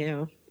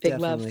 big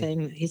love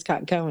thing he's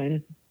got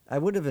going. I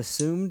would have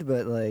assumed,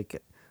 but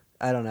like,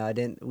 I don't know. I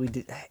didn't.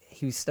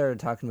 He started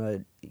talking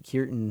about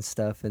Kirtan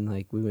stuff, and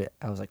like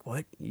I was like,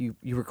 what? You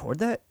record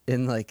that?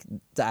 And like,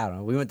 I don't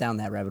know. We went down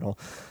that rabbit hole,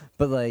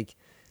 but like.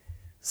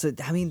 So,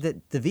 I mean,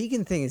 the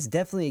vegan thing is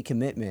definitely a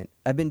commitment.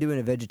 I've been doing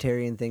a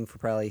vegetarian thing for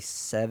probably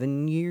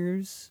 7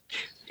 years.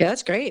 Yeah,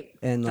 that's great.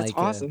 And that's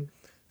awesome.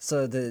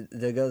 So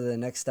they go to the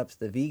next step's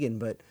the vegan,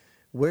 but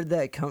where'd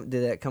that come?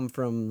 Did that come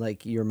from,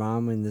 like, your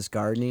mom and this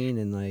gardening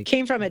and like?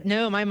 Came from it.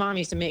 No, my mom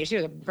used to make. She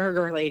was a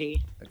burger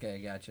lady. Okay,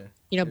 gotcha.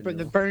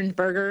 The burned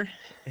burger.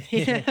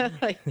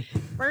 Like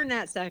burn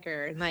that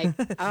sucker. And like,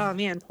 oh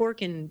man,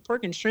 pork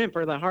and shrimp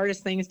are the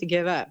hardest things to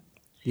give up.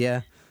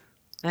 Yeah.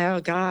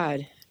 Oh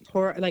God.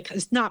 Pork, like,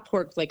 it's not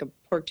pork like a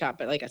pork chop,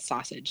 but like a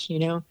sausage,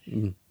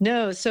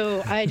 No,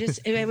 so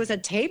it was a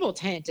table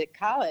tent at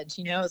college,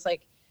 it's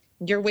like,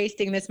 you're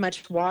wasting this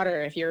much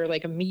water if you're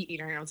like a meat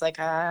eater. And I was like,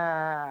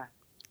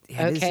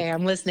 okay,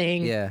 I'm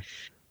listening. Yeah.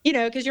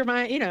 Because your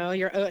mind,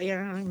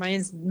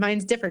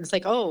 mine's different. It's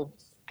like, oh,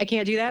 I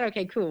can't do that.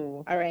 Okay,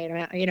 cool. All right.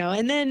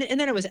 And then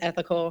it was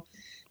ethical.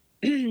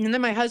 And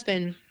then my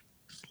husband,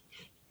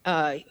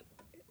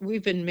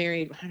 we've been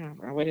married, I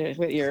don't know what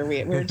year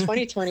we're in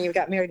 2020. We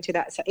got married to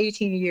that, so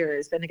 18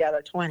 years, been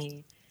together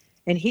 20.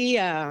 And he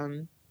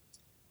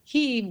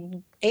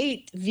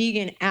ate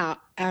vegan out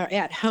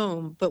at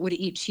home, but would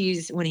eat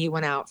cheese when he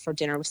went out for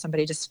dinner with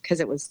somebody, just because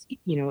it was,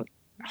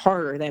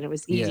 harder than it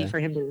was easy for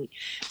him to eat.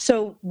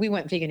 So we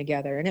went vegan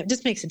together, and it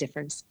just makes a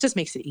difference. Just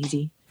makes it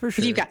easy. For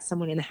sure. If you've got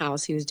someone in the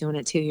house who's doing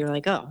it too, you're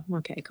like, oh,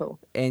 okay, cool.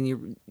 And you're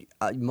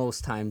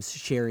most times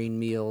sharing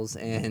meals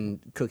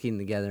and cooking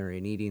together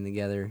and eating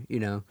together,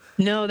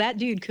 No, that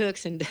dude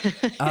cooks, and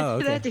oh,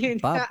 okay. That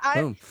dude.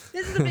 Boom.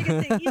 This is the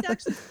biggest thing. He's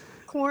actually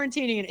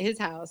quarantining at his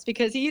house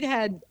because he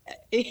had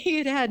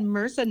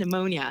MRSA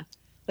pneumonia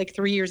like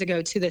 3 years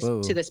ago to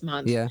this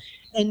month. Yeah.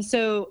 And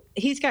so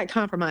he's got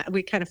compromise.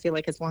 We kind of feel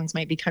like his lungs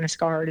might be kind of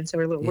scarred, and so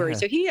we're a little worried.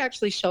 So he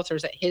actually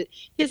shelters at he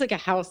has like a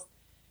house.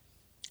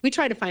 We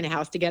tried to find a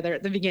house together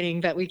at the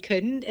beginning, but we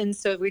couldn't. And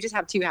so we just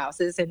have two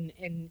houses, and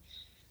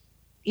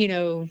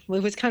it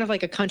was kind of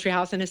like a country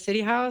house and a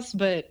city house,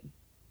 but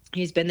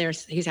he's been there.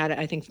 He's had it,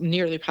 I think,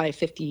 nearly probably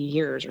 50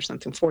 years or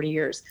something, 40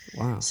 years.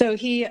 Wow. So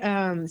he's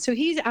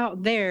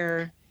out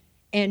there.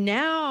 And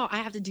now I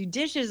have to do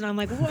dishes, and I'm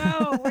like,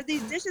 whoa, where'd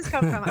these dishes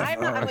come from? I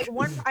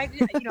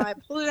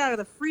pulled it out of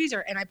the freezer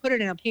and I put it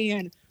in a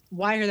pan.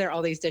 Why are there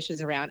all these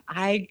dishes around?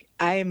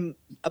 I'm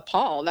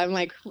appalled. I'm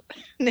like,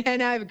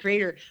 and I have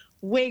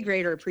way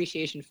greater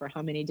appreciation for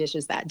how many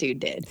dishes that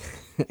dude did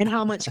and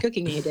how much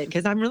cooking he did.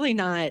 Cause I'm really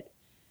not,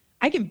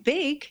 I can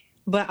bake,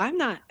 but I'm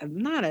not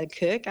a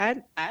cook.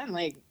 I'm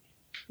like,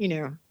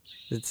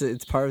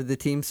 It's part of the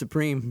team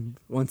supreme.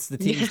 Once the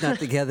team's not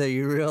together,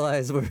 you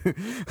realize where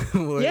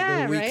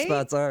the weak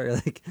spots are.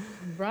 Like,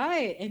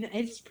 right, and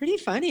it's pretty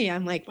funny.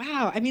 I'm like,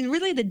 wow. I mean,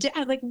 really,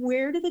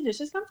 where did the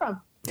dishes come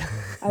from?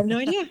 I have no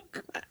idea.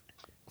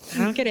 I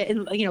don't get it.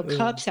 And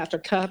cups after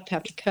cup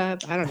after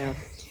cup. I don't know.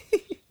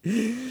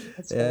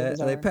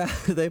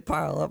 They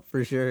pile up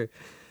for sure.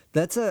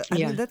 I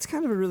mean, that's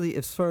kind of a really,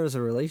 as far as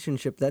a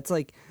relationship, that's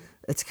like,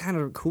 it's kind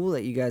of cool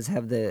that you guys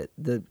have the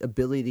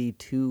ability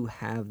to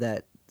have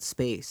that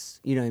space.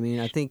 You know what I mean?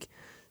 I think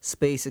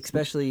space,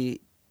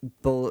 especially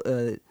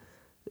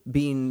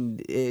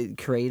being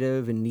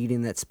creative and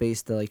needing that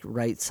space to like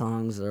write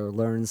songs or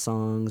learn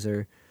songs,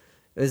 or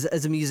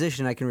as a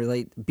musician, I can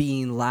relate.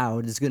 Being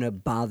loud is gonna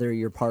bother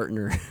your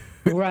partner,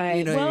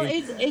 right?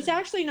 It's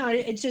actually not.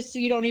 It's just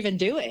you don't even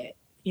do it.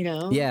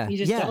 Yeah, you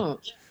just don't.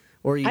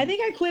 I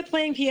think I quit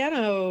playing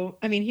piano.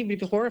 I mean, he'd be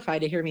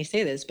horrified to hear me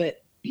say this,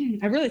 but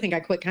I really think I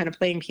quit kind of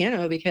playing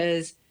piano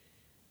because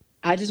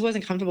I just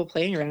wasn't comfortable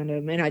playing around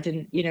him, and I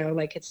didn't,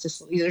 it's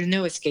just, there's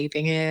no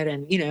escaping it.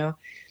 And,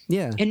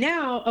 yeah. And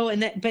now,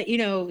 but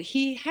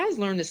he has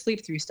learned to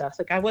sleep through stuff.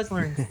 Like I was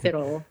learning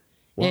fiddle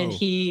and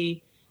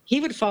he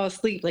would fall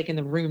asleep like in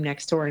the room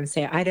next door and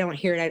say, I don't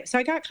hear it. So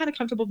I got kind of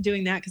comfortable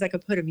doing that because I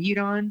could put a mute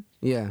on.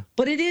 Yeah.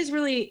 But it is,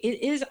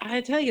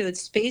 I tell you,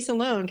 it's space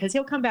alone, because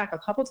he'll come back a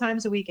couple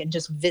times a week and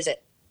just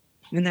visit.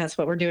 And that's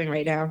what we're doing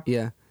right now.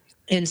 Yeah.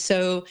 And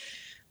so,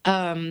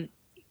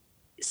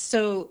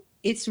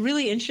 it's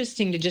really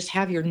interesting to just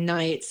have your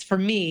nights, for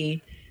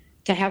me,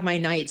 to have my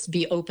nights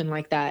be open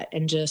like that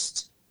and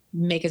just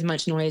make as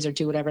much noise or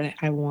do whatever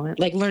I want.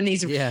 Like learn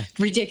these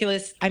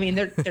ridiculous, I mean,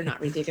 they're not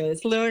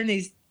ridiculous. Learn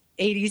these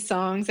 80s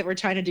songs that we're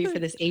trying to do for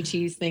this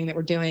HE's thing that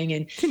we're doing,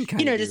 and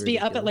just be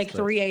up at like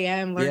 3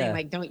 a.m. learning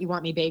like "Don't You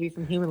Want Me, Baby"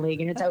 from Human League,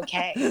 and it's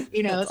okay.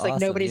 It's awesome,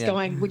 like nobody's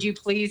going, "Would you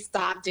please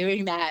stop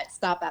doing that?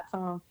 Stop that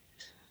song."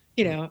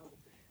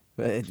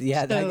 But I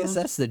guess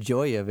that's the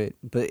joy of it.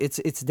 But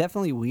it's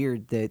definitely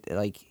weird that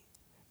like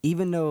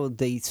even though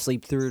they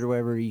sleep through it or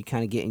whatever, you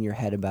kind of get in your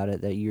head about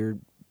it that you're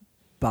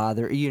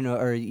bothered,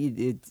 or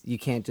you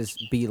can't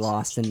just be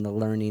lost in the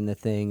learning the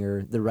thing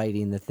or the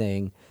writing the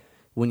thing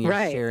when you're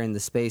sharing the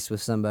space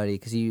with somebody,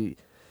 because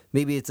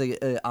maybe it's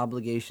an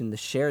obligation to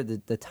share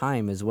the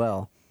time as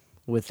well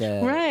with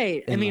that.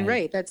 Right. I mean,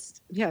 right.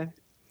 That's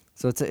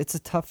So that's a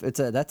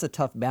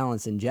tough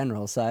balance in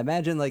general. So I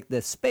imagine like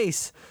the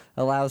space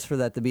allows for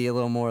that to be a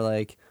little more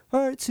like,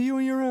 all right, see you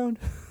when you're around.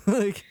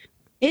 Like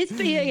it's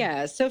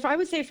So I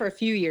would say for a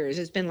few years,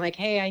 it's been like,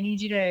 hey, I need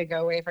you to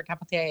go away for a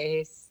couple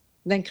days,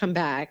 then come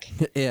back.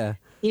 Yeah.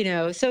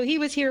 So he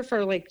was here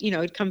for like,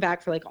 he'd come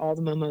back for like all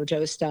the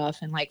Momojo stuff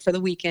and like for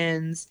the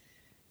weekends.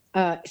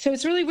 So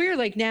it's really weird.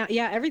 Like now,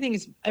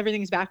 everything's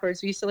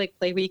backwards. We used to like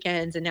play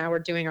weekends, and now we're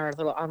doing our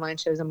little online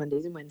shows on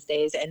Mondays and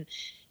Wednesdays. And,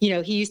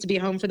 he used to be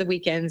home for the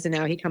weekends, and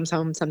now he comes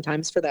home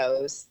sometimes for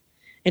those.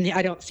 And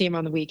I don't see him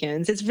on the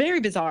weekends. It's very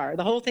bizarre.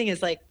 The whole thing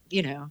is like,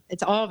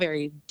 it's all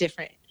very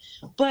different.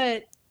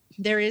 But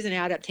there is an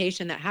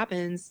adaptation that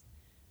happens.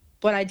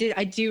 But I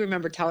do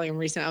remember telling him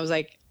recently, I was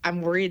like,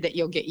 I'm worried that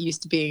you'll get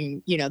used to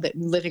being, that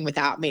living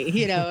without me,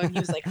 and he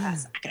was like,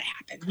 that's not going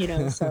to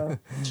happen, so.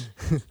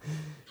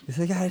 He's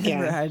like, I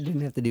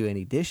didn't have to do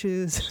any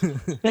dishes.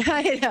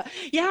 I know.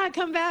 Yeah,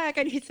 come back.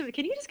 Can you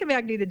just come back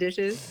and do the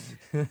dishes?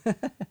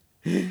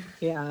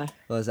 Yeah.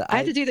 I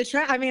had to do the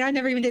trash. I mean, I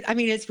never even did. I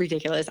mean, it's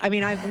ridiculous. I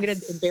mean, I'm going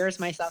to embarrass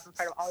myself in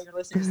front of all your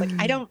listeners. Like,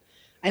 I don't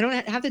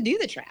have to do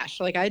the trash.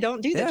 Like, I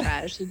don't do the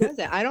trash. He does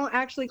it. I don't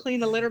actually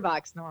clean the litter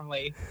box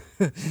normally.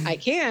 I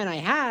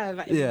have.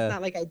 It's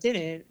not like I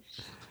didn't.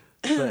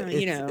 But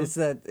it's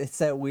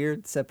that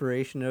weird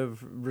separation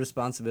of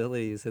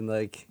responsibilities, and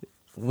like,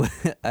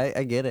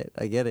 I get it.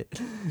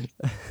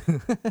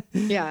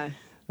 Yeah.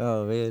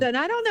 Oh man. And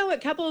I don't know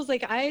what couples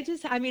like.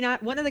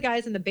 One of the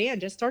guys in the band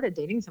just started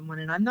dating someone,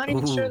 and I'm not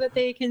even sure that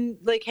they can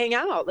like hang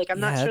out. Like, I'm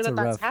not sure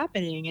that's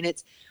happening.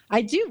 And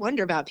I do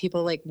wonder about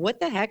people. Like, what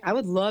the heck? I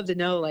would love to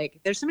know. Like,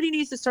 there's somebody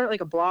needs to start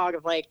like a blog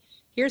of like,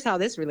 here's how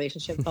this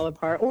relationship fell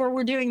apart, or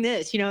we're doing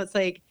this. It's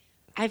like,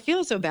 I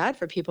feel so bad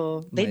for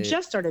people. They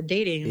just started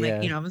dating.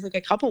 Like, it was like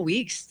a couple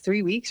weeks,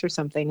 3 weeks or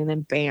something, and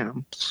then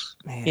bam.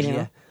 Man,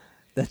 yeah.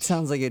 That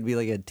sounds like it'd be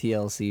like a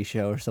TLC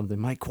show or something.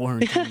 My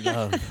quarantine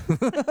love.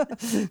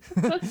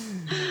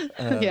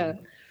 Yeah.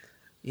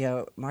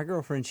 Yeah, my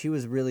girlfriend, she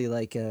was really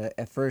like,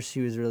 at first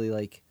she was really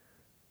like,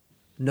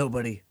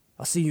 nobody,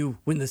 I'll see you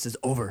when this is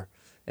over.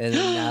 And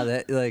then now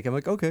that, like, I'm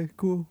like, okay,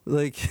 cool.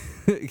 Like,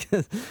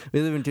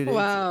 we live in 2 days.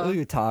 Wow.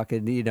 We talk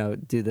and,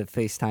 do the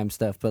FaceTime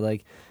stuff. But,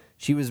 like,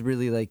 she was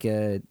really like,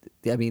 I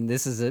mean,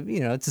 this is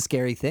it's a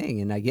scary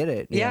thing, and I get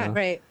it. Yeah, know?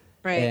 Right.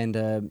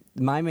 And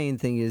my main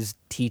thing is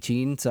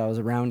teaching, so I was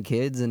around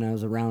kids, and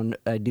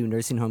I do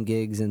nursing home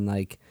gigs and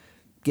like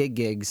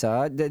gigs,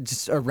 so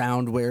just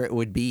around where it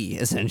would be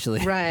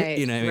essentially. Right.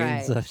 You know what I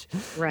mean? So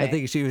I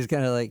think she was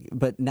kind of like,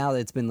 but now that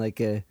it's been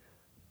like a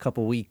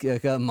couple weeks,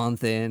 like a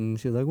month in,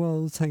 she was like,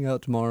 well, let's hang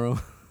out tomorrow.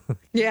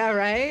 Yeah.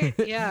 Right.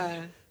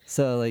 Yeah.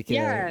 So like,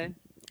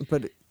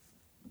 but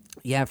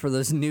yeah, for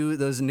those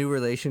new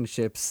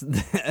relationships,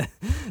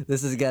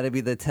 this has got to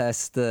be the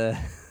test.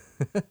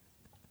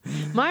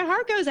 My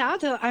heart goes out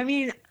to,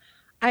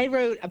 I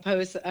wrote a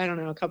post, I don't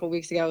know, a couple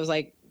weeks ago. I was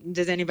like,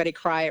 does anybody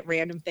cry at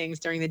random things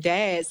during the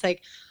day? It's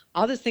like,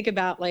 I'll just think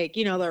about like,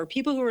 there are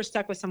people who are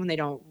stuck with someone they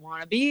don't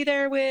want to be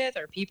there with,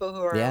 or people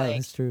who are like,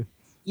 that's true.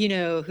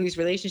 Whose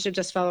relationship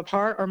just fell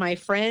apart, or my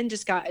friend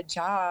just got a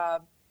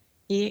job.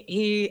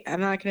 I'm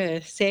not going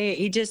to say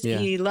it.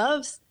 He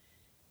loves,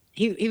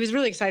 he was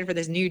really excited for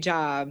this new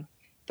job.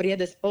 But he had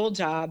this old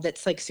job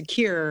that's like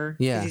secure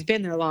because he's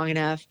been there long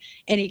enough,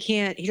 and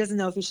he doesn't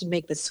know if he should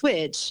make the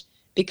switch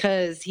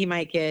because he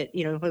might get,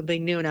 he'll be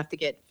new enough to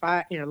get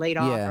laid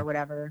off or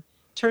whatever,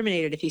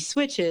 terminated if he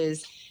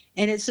switches.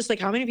 And it's just like,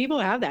 how many people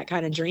have that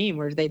kind of dream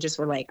where they just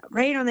were like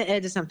right on the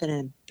edge of something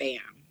and bam,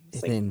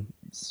 it's like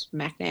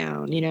smack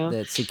down,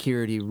 That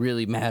security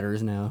really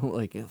matters now.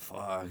 Like,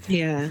 fuck.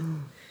 Yeah.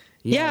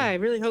 Yeah, I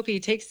really hope he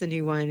takes the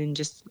new one, and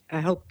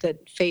I hope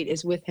that fate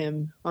is with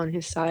him on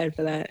his side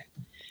for that.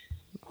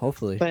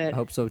 Hopefully. I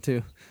hope so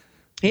too.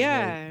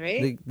 Yeah,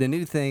 right? The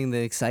new thing,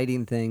 the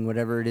exciting thing,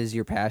 whatever it is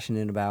you're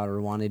passionate about or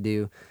want to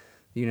do,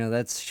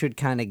 that should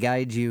kind of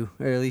guide you,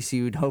 or at least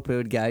you would hope it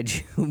would guide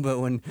you. But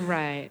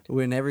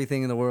when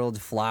everything in the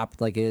world flopped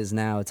like it is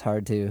now, it's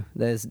hard to.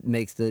 That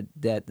makes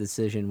that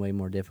decision way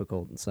more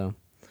difficult. So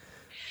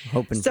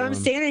I'm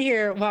standing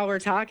here while we're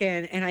talking,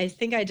 and I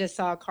think I just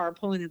saw a car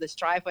pull into this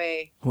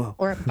driveway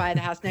or by the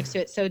house next to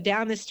it. So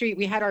down the street,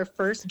 we had our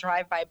first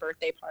drive-by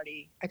birthday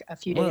party a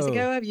few days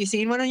ago. Have you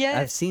seen one yet?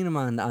 I've seen them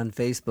on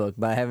Facebook,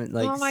 but I haven't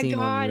seen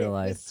one in real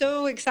life. It was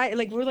so excited.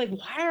 Like, we're like,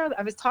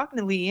 I was talking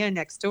to Leanne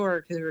next door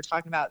because we were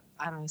talking about,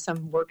 I don't know,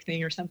 some work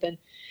thing or something.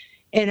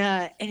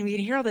 And we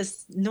can hear all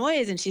this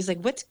noise, and she's like,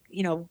 what's,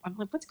 I'm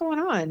like, what's going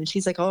on? And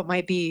she's like, oh, it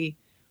might be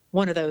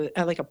one of those,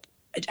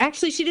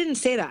 actually, she didn't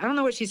say that. I don't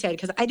know what she said,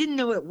 because I didn't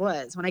know what it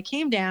was. When I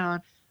came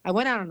down, I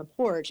went out on the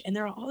porch, and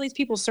there are all these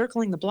people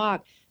circling the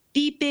block,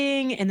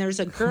 beeping, and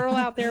there's a girl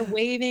out there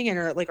waving, and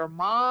her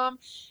mom,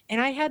 and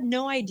I had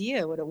no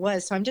idea what it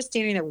was. So I'm just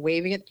standing there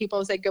waving at people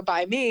as they go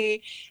by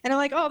me, and I'm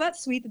like, oh,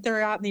 that's sweet that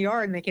they're out in the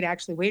yard and they could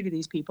actually wave to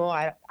these people.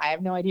 I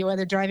have no idea why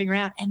they're driving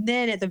around. And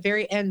then at the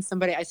very end,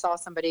 I saw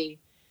somebody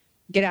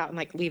get out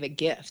and leave a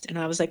gift, and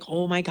I was like,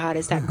 oh my God,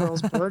 it's that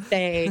girl's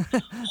birthday.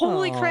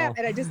 Holy crap.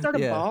 And I just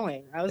started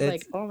bawling. I was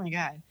like, oh my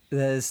God,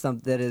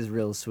 that is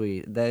real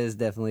sweet. That is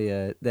definitely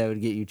that would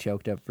get you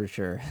choked up for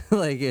sure.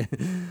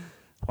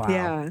 Wow.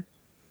 Yeah.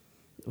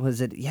 Was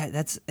it?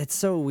 Yeah, it's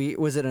so weird.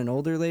 Was it an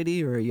older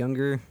lady or a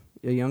younger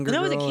No, girl? it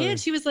was a kid.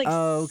 She was like,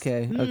 oh,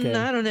 okay.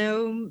 I don't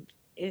know.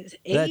 It's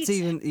 8.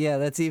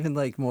 That's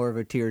even more of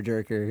a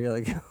tearjerker. You're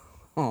like,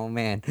 oh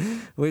man,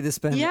 way to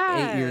spend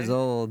 8 years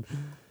old.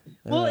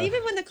 Well,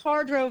 even when the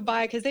car drove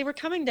by, because they were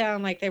coming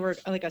down, they were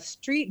a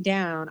street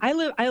down.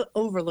 I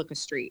overlook a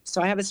street.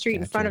 So I have a street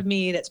in front of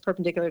me that's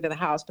perpendicular to the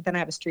house, but then I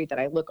have a street that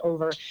I look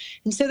over.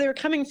 And so they were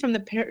coming from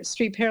the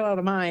street parallel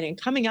to mine and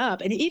coming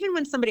up. And even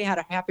when somebody had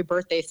a happy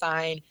birthday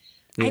sign,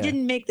 I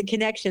didn't make the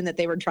connection that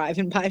they were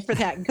driving by for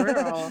that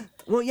girl.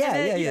 Well,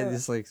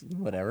 just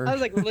whatever. I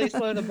was really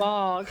slow the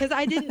ball, because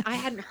I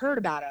hadn't heard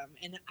about them.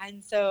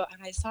 And so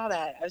I saw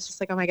that. I was just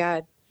like, oh my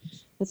God.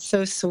 It's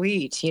so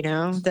sweet,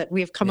 that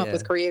we have come up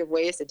with creative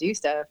ways to do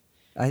stuff.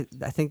 I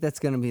think that's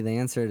going to be the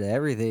answer to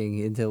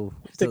everything until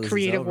the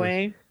creative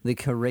way. The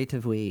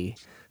creative way.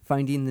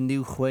 Finding the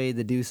new way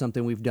to do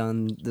something we've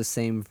done the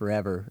same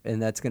forever.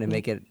 And that's going to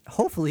make it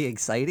hopefully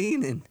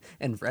exciting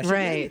and fresh.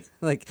 Right.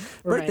 Again.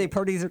 Birthday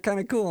parties are kind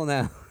of cool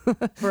now.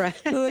 Right.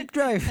 They're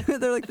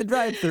they're like the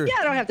drive-thru. Yeah,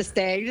 I don't have to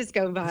stay. Just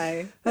go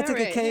by. I took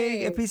a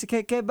cake, a piece of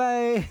cake, okay,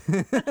 bye.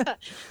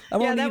 I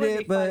won't eat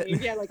it, but...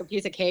 If you had a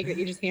piece of cake that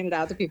you just handed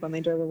out to people and they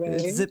drove away.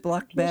 It's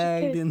Ziploc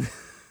bagged.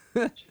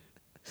 And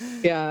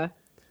yeah.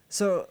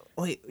 So,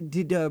 wait,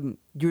 did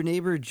your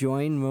neighbor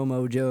join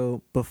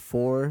Momojo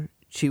before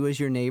she was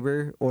your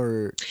neighbor,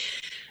 or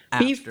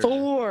after?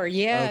 Before?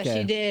 Yeah,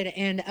 she did.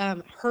 And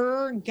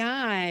her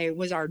guy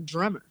was our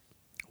drummer.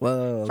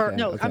 Whoa.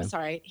 I'm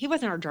sorry. He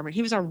wasn't our drummer.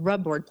 He was our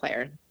rubboard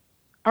player.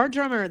 Our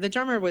drummer,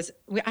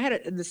 I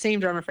had the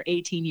same drummer for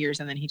 18 years,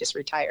 and then he just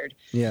retired.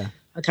 Yeah.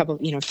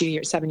 A few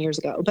years, 7 years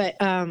ago. But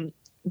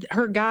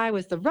her guy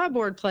was the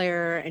rubboard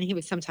player, and he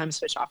would sometimes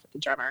switch off with the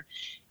drummer.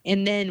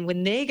 And then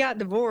when they got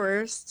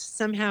divorced,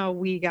 somehow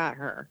we got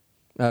her.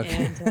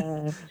 Okay.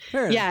 And,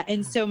 yeah.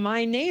 And so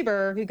my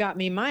neighbor who got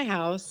me my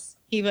house,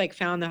 he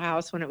found the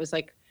house when it was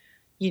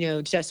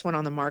just went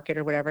on the market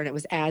or whatever, and it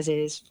was as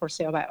is, for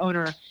sale by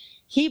owner.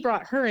 He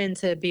brought her in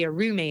to be a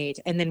roommate.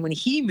 And then when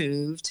he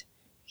moved,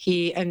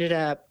 he ended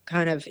up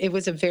it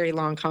was a very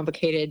long,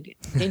 complicated,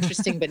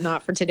 interesting, but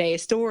not for today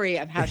story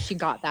of how she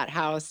got that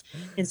house.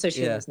 And so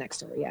she lives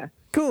next door. Yeah.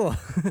 Cool.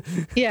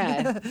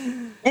 Yeah.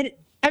 And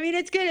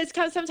it's good. It's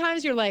because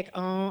sometimes you're like,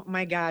 oh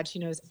my God, she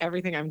knows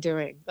everything I'm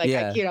doing.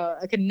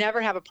 I could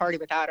never have a party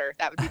without her.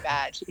 That would be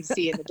bad. She can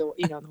see in the door,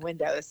 in the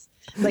windows.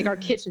 Our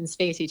kitchens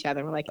face each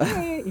other. We're like,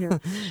 hey,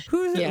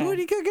 who are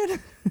you cooking?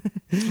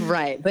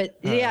 Right. But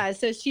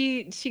so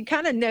she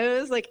kind of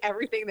knows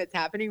everything that's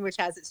happening, which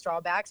has its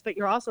drawbacks, but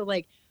you're also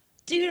like,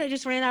 dude, I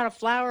just ran out of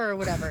flour or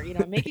whatever,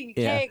 making a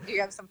cake. Do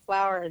you have some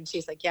flour? And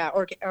she's like, yeah.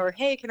 Or,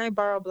 hey, can I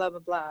borrow blah, blah,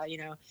 blah,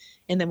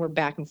 and then we're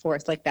back and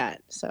forth like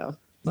that. So.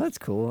 Well, that's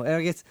cool.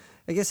 I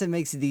guess it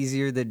makes it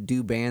easier to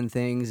do band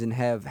things and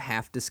have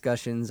half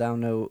discussions. I don't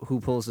know who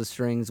pulls the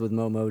strings with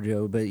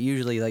Momojo, but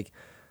usually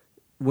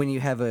when you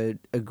have a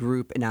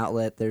group, an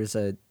outlet, there's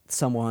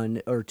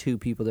someone or two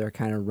people that are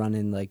kind of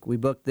running we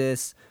booked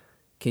this,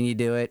 can you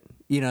do it?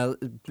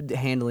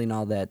 Handling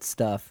all that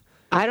stuff.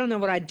 I don't know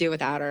what I'd do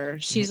without her.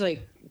 She's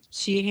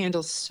she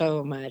handles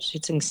so much.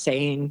 It's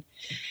insane.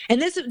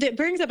 And it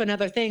brings up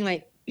another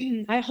thing.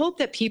 I hope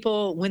that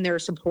people, when they're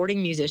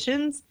supporting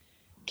musicians,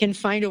 can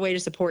find a way to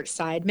support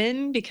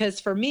sidemen, because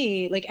for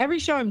me, every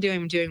show I'm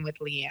doing with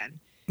Leanne.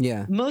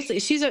 Yeah. Mostly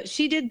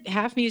she did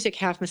half music,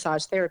 half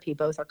massage therapy.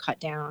 Both are cut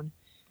down.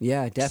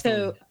 Yeah,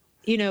 definitely.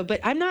 So, but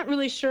I'm not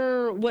really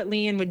sure what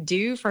Leanne would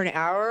do for an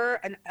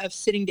hour of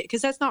sitting,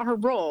 because that's not her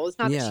role. It's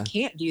not that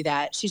she can't do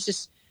that. She's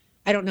just,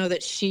 I don't know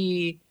that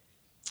she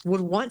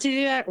would want to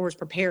do that or is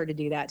prepared to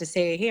do that, to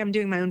say, hey, I'm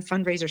doing my own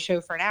fundraiser show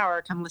for an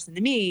hour. Come listen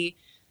to me.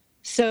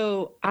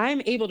 So I'm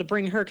able to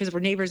bring her because we're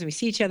neighbors and we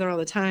see each other all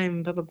the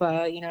time, blah, blah,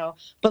 blah,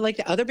 But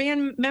the other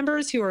band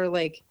members who are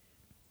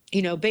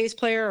bass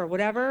player or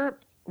whatever,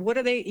 what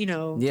are they,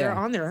 they're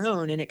on their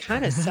own, and it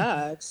kind of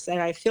sucks.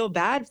 And I feel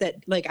bad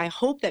that, I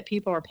hope that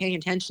people are paying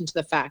attention to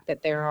the fact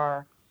that there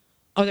are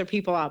other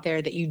people out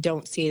there that you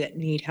don't see that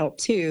need help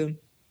too.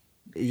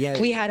 Yeah.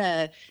 We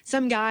had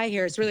some guy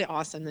here. It's really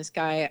awesome. This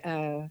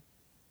guy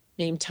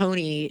named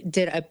Tony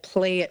did a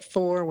Play It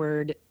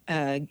Forward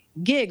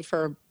gig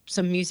for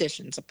some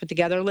musicians. I put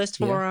together a list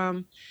for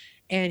them,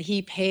 and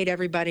he paid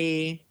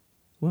everybody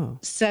Wow.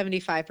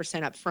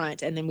 75% up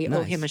front, and then we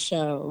owe him a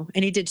show.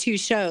 And he did 2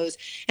 shows.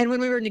 And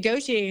when we were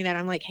negotiating that,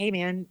 I'm like, hey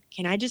man,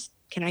 can I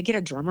get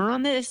a drummer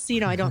on this? We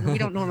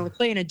don't normally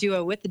play in a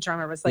duo with the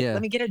drummer. But it's like,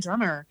 let me get a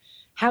drummer.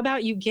 How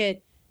about you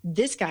get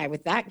this guy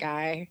with that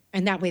guy,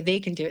 and that way they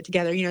can do it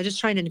together, just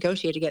trying to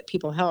negotiate to get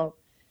people help.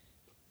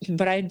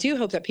 But I do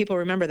hope that people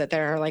remember that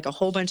there are like a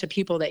whole bunch of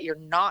people that you're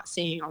not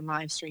seeing on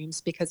live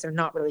streams because they're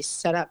not really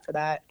set up for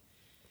that.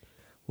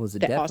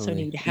 That also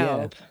need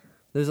help. Yeah.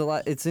 There's a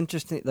lot. It's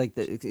interesting, like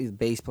the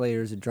bass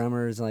players, the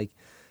drummers. Like,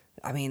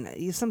 I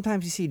mean,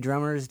 sometimes you see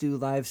drummers do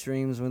live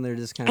streams when they're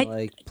just kind of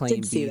like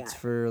playing beats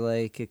for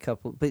like a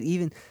couple. But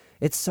even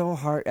it's so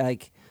hard.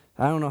 Like,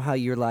 I don't know how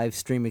your live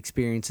stream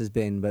experience has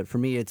been, but for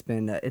me, it's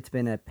been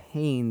a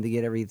pain to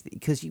get everything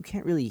because you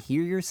can't really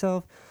hear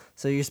yourself.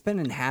 So you're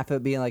spending half of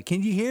it being like,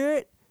 "Can you hear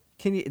it?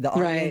 Can you?" The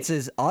audience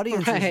is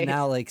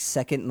now like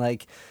second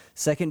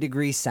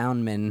degree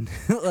soundmen.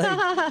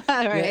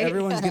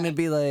 Everyone's gonna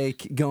be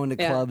like going to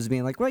clubs,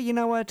 being like, "Well, you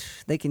know what?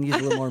 They can use a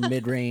little more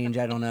mid range.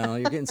 I don't know.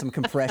 You're getting some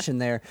compression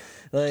there."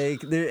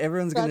 Like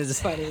everyone's gonna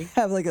just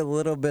have like a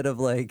little bit of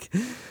like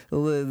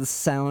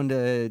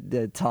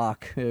sound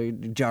talk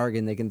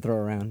jargon they can throw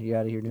around. You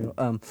gotta hear new.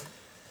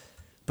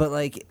 But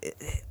like.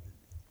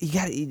 You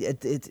got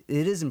it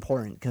is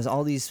important because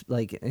all these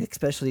like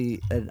especially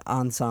an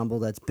ensemble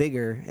that's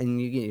bigger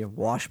and you get your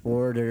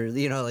washboard or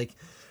like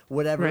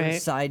whatever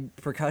side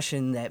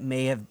percussion that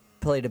may have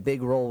played a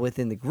big role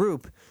within the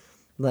group,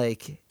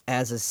 like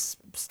as a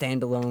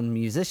standalone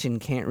musician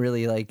can't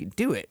really like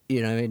do it. I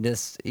mean,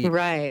 just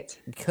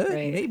could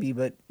maybe,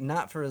 but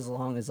not for as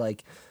long as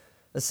like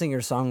a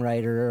singer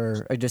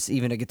songwriter or just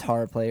even a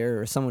guitar player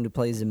or someone who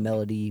plays a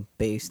melody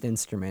based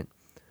instrument.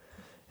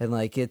 And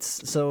like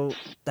so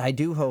I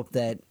do hope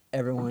that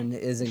everyone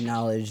is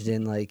acknowledged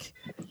and like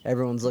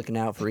everyone's looking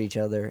out for each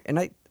other. And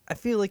I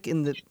feel like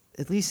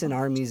at least in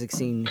our music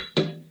scene,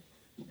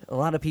 a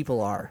lot of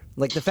people are.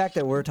 Like the fact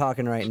that we're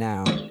talking right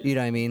now, you know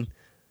what I mean?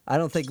 I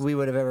don't think we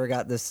would have ever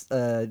got this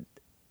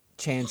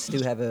chance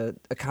to have a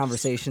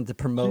conversation to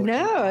promote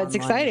it's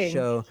exciting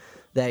show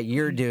that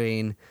you're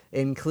doing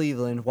in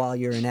Cleveland while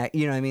you're in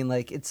you know what I mean?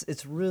 Like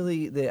it's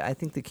really I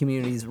think the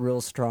community is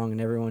real strong and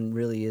everyone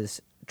really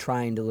is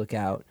trying to look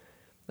out.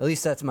 At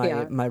least that's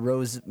my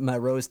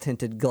rose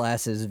tinted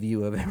glasses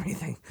view of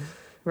everything.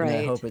 Right. And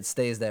I hope it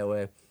stays that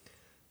way.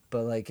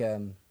 But like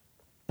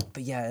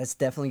but yeah, it's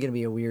definitely gonna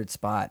be a weird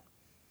spot.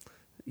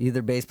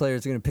 Either bass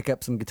players are gonna pick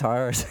up some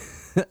guitars.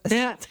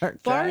 Yeah.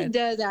 Bart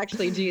does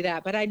actually do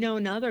that, but I know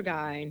another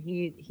guy and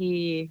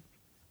he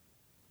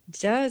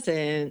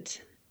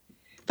doesn't.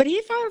 But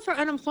he filed for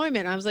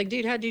unemployment. I was like,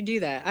 dude, how'd you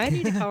do that? I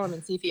need to call him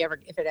and see if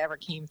it ever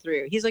came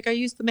through. He's like, I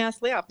used the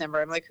mass layoff number.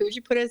 I'm like, who'd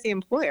you put as the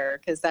employer?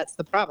 Because that's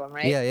the problem,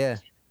 right? Yeah.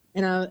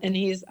 And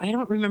I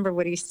don't remember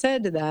what he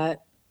said to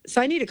that.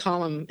 So I need to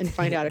call him and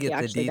find out if he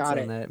actually got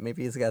it. That.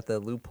 Maybe he's got the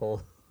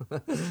loophole.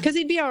 Because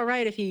he'd be all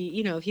right if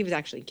if he was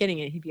actually getting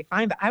it, he'd be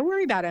fine. But I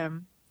worry about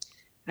him.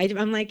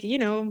 I'm like,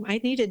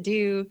 I need to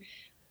do.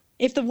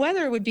 If the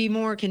weather would be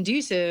more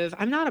conducive,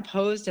 I'm not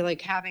opposed to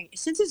like having.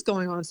 Since it's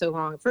going on so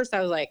long. At first, I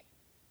was like.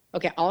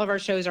 Okay, all of our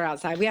shows are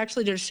outside. We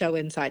actually did a show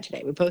inside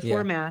today. We both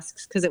wore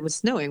masks because it was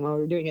snowing while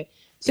we were doing it.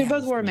 So we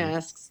both wore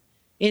masks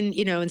and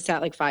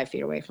sat like 5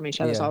 feet away from each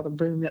other. So all the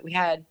room that we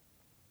had.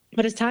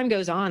 But as time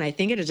goes on, I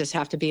think it'll just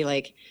have to be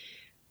like,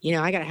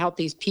 I got to help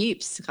these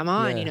peeps. Come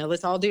on,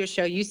 let's all do a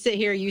show. You sit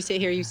here, you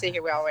sit here, you sit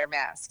here. We all wear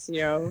masks,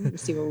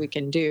 see what we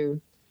can do.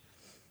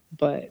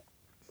 But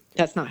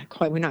that's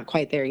we're not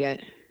quite there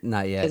yet.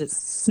 Not yet. Because it's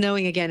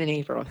snowing again in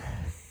April.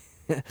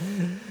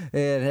 And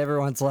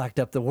everyone's locked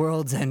up. The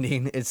world's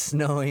ending. It's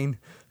snowing.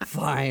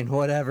 Fine,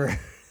 whatever.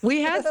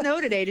 We had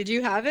snow today. Did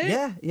you have it?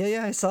 Yeah.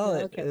 I saw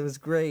it. Okay. It was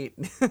great.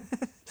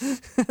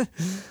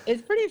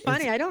 It's pretty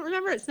funny. I don't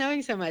remember it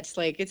snowing so much.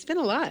 Like it's been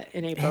a lot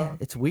in April.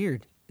 It's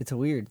weird.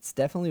 It's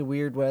definitely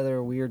weird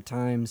weather, weird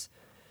times.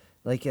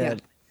 Like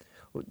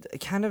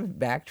kind of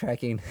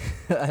backtracking.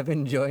 I've been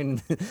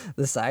enjoying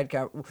the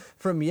sidecar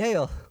from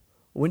Yale.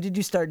 When did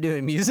you start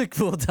doing music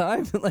full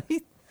time?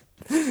 Like.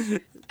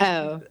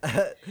 Oh,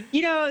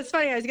 it's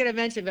funny. I was going to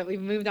mention, but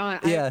we've moved on.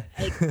 Yeah.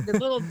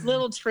 The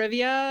little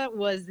trivia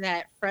was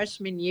that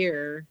freshman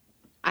year,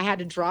 I had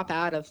to drop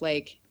out of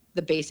like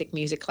the basic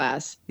music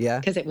class. Yeah.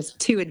 Because it was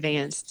too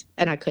advanced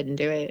and I couldn't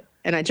do it.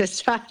 And I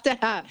just dropped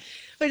out,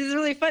 which is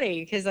really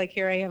funny because like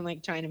here I am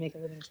like trying to make a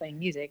living playing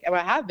music.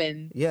 Well, I have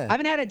been. Yeah. I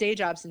haven't had a day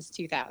job since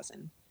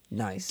 2000.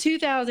 Nice.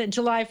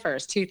 July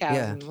 1st,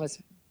 2000 was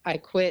I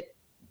quit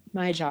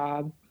my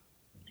job.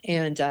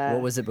 And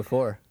what was it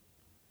before?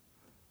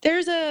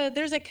 There's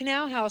a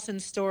Canal House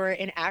and store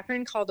in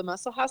Akron called the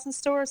Muscle House and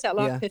Store. It's at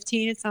Lot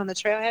 15. It's on the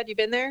trailhead. You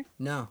been there?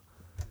 No.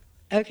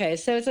 Okay,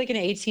 so it's like an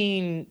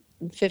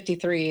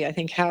 1853, I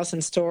think, house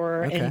and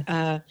store, okay.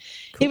 And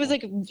It was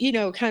like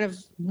kind of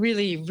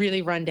really,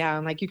 really run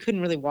down. Like you couldn't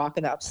really walk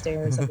in the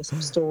upstairs of this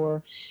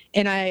store.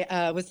 And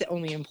I was the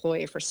only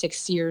employee for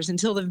 6 years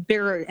until the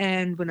very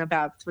end, when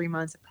about 3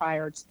 months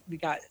prior, we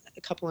got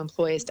a couple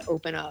employees to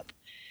open up.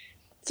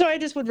 So I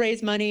just would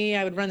raise money.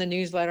 I would run the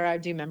newsletter.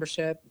 I'd do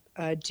membership.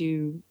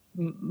 Do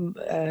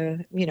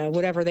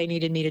whatever they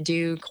needed me to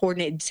do,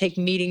 coordinate, take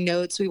meeting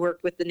notes. We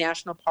worked with the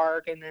national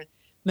park and the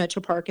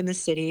metro park in the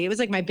city. It was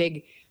like my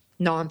big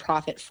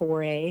nonprofit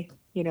foray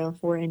into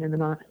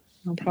the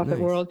nonprofit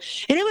world.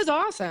 And it was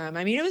awesome.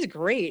 I mean, it was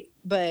great,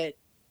 but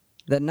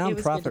that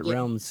nonprofit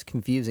realm's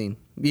confusing.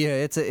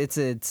 Yeah,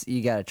 it's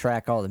you got to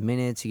track all the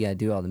minutes, you got to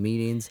do all the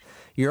meetings.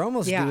 You're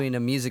almost doing a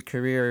music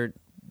career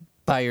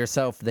by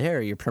yourself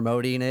there. You're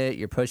promoting it,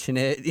 you're pushing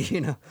it,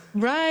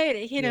 Right,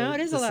 it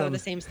is a lot of the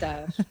same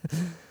stuff.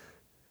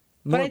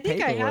 But I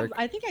think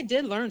I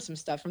did learn some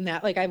stuff from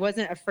that. Like, I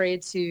wasn't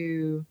afraid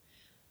to.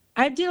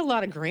 I did a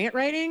lot of grant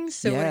writing,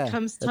 so when it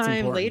comes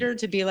time later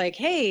to be like,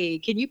 "Hey,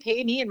 can you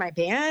pay me in my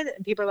band?"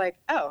 and people are like,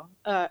 "Oh,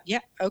 yeah,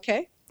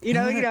 okay,"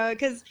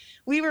 because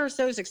we were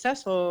so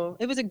successful.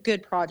 It was a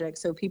good project,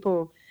 so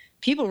people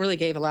really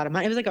gave a lot of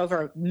money. It was like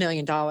over $1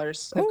 million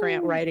of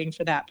grant writing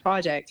for that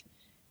project,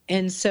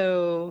 and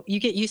so you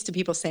get used to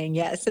people saying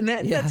yes, and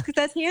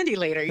that's handy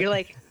later. You're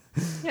like,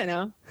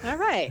 all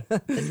right,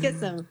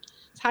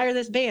 let's hire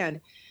this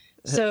band.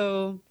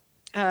 So.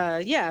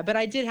 But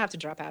I did have to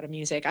drop out of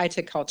music. I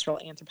took cultural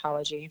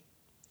anthropology.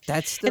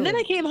 And then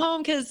I came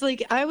home because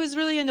like I'm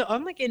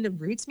into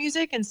roots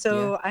music, and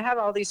so I have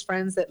all these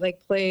friends that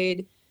like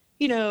played,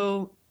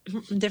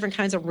 different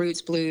kinds of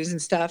roots blues and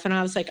stuff. And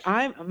I was like,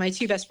 my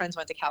two best friends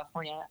went to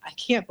California. I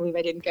can't believe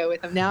I didn't go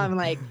with them. Now I'm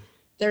like,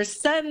 there's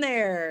sun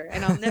there,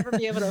 and I'll never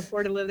be able to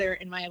afford to live there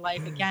in my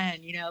life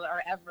again,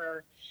 or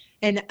ever.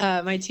 And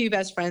my two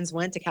best friends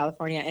went to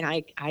California, and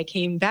I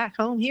came back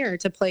home here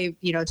to play,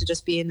 to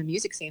just be in the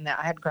music scene that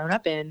I had grown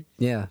up in.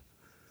 Yeah.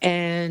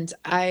 And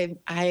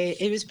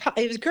it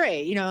was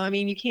great. I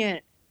mean, you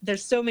can't.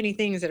 There's so many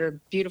things that are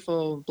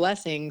beautiful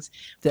blessings,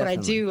 but I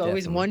do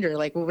always wonder,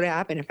 like, what would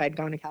happen if I'd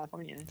gone to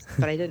California?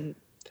 But I didn't.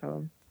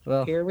 So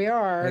here we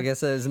are. I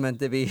guess it was meant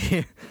to be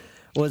here.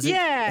 And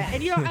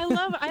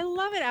I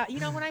love it out.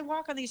 When I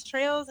walk on these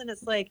trails, and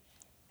it's like.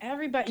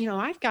 Everybody,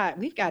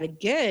 we've got it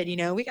good.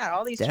 We got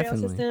all these trail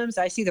systems.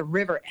 I see the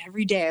river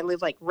every day. I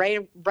live like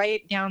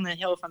right down the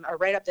hill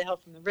right up the hill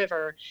from the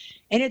river,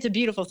 and it's a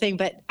beautiful thing.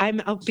 But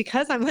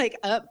because I'm like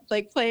up,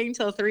 like playing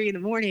till 3 in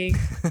the morning,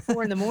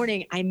 4 in the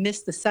morning. I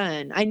miss the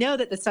sun. I know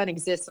that the sun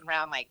exists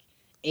around like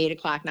 8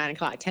 o'clock, 9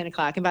 o'clock, 10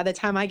 o'clock, and by the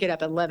time I get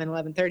up at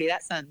 11:30,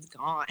 that sun's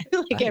gone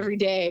like every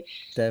day.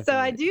 Definitely. So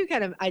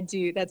I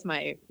do. That's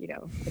my,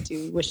 I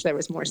do wish there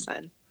was more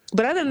sun.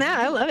 But other than that,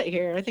 I love it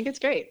here. I think it's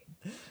great.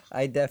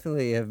 I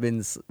definitely have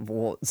been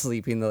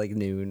sleeping like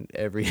noon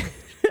every.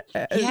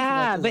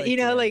 Yeah, but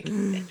like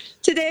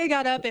today I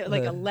got up at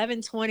like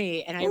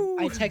 11:20, and I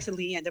texted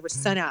Leanne. There was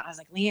sun out. I was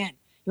like, Leanne,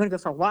 you want to go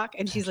for a walk?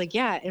 And she's like,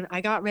 yeah. And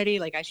I got ready,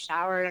 like I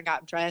showered, I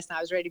got dressed, and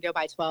I was ready to go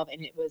by 12.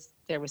 And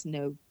there was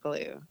no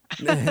blue.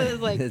 I was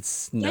like, it's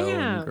snow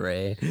and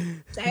gray.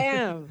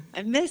 Damn,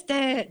 I missed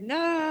it.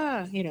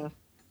 No,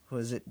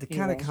 Was it the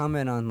kind of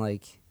comment on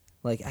like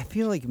I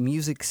feel like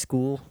music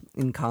school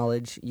in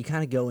college, you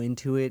kind of go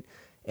into it,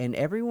 and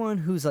everyone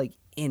who's like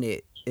in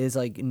it is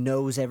like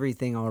knows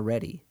everything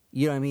already.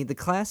 You know what I mean? The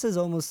classes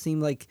almost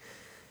seem like,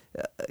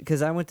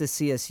 because I went to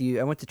CSU,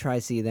 I went to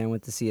Tri-C, then I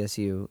went to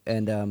CSU,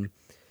 and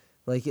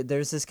like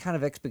there's this kind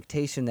of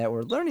expectation that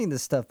we're learning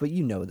this stuff, but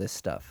this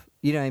stuff.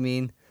 You know what I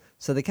mean?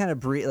 So they kind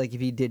of like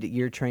if you did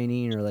your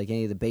training or like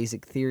any of the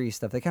basic theory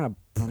stuff, they kind of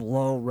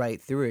blow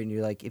right through it, and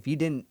you're like, if you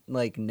didn't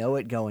like know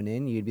it going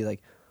in, you'd be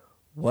like,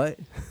 what?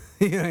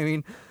 You know what I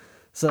mean?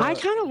 So I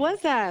kind of was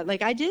that.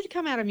 Like, I did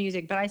come out of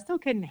music, but I still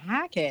couldn't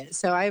hack it.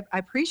 So I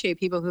appreciate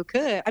people who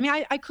could. I mean,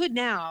 I could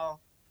now.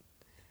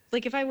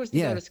 Like, if I was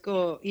to go to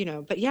school,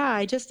 But yeah,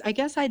 I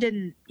guess I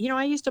didn't.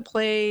 I used to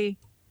play.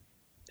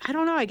 I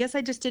don't know. I guess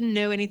I just didn't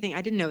know anything.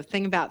 I didn't know a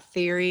thing about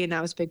theory, and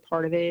that was a big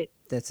part of it.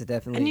 That's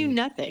definitely. I knew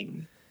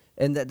nothing.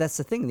 And that's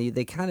the thing.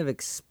 They kind of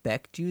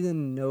expect you to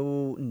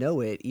know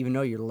it, even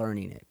though you're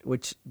learning it,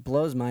 which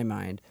blows my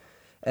mind.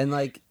 And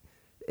like.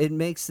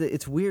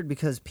 It's weird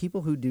because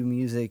people who do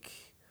music,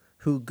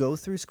 who go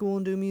through school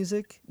and do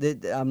music,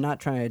 that I'm not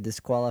trying to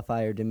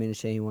disqualify or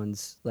diminish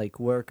anyone's like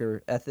work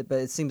or ethic, but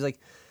it seems like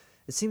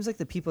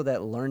the people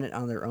that learn it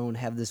on their own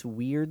have this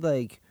weird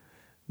like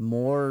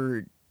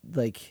more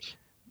like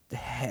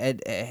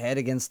head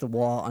against the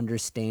wall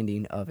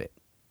understanding of it.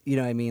 You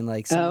know what I mean?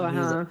 Like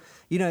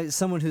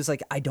someone who's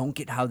like, I don't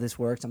get how this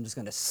works. I'm just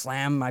gonna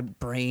slam my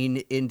brain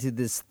into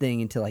this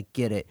thing until I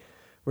get it.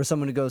 Where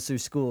someone who goes through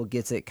school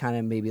gets it kind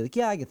of maybe like,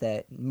 yeah, I get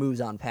that, moves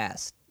on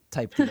past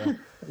type deal.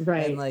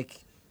 Right. And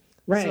like,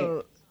 right.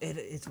 So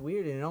it's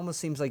weird, and it almost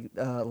seems like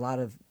a lot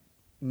of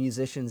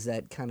musicians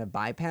that kind of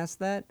bypass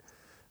that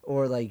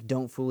or like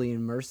don't fully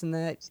immerse in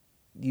that,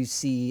 you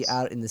see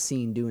out in the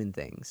scene doing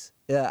things.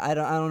 I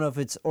don't know if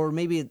it's, or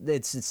maybe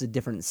it's a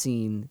different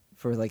scene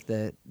for like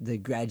the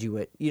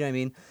graduate, you know what I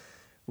mean?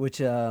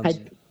 Which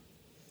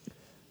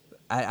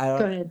I don't.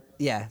 Go ahead.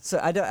 Yeah, so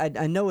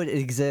I know it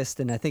exists,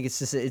 and I think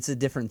it's a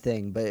different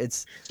thing, but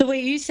it's. So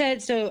wait, you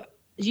said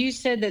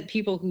that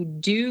people who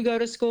do go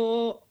to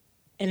school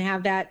and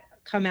have that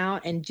come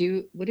out and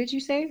do, what did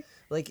you say?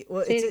 Like,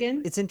 well, say it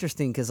again. It's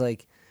interesting because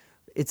like,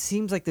 it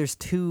seems like there's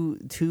two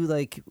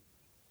like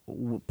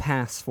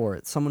paths for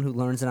it. Someone who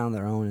learns it on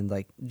their own and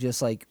like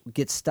just like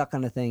gets stuck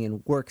on a thing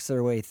and works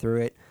their way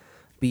through it,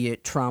 be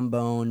it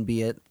trombone,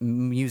 be it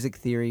music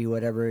theory,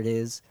 whatever it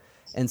is,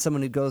 and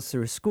someone who goes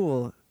through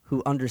school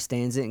who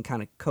understands it and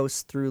kind of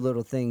coasts through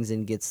little things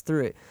and gets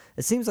through it.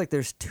 It seems like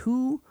there's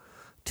two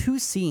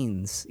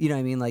scenes, you know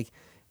what I mean? Like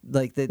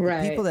the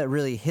people that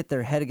really hit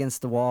their head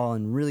against the wall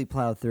and really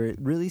plow through it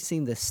really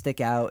seem to stick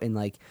out, and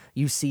like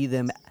you see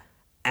them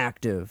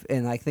active.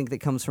 And I think that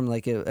comes from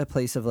like a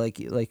place of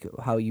like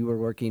how you were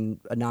working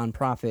a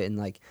nonprofit and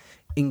like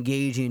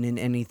engaging in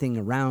anything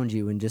around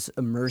you and just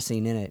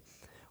immersing in it.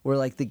 Where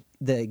like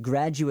the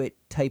graduate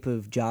type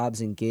of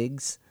jobs and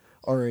gigs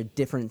are a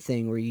different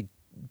thing, where you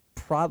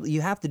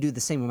have to do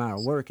the same amount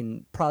of work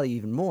and probably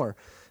even more,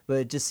 but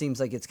it just seems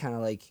like it's kind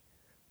of like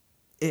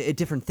a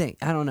different thing.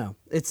 I don't know.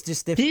 It's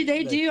just different.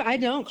 They do. I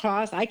don't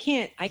cross. I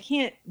can't.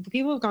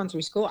 People have gone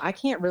through school. I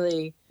can't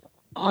really,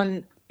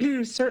 on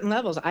certain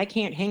levels, I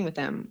can't hang with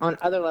them. On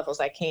other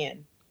levels, I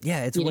can.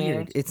 Yeah, it's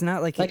weird. Know? It's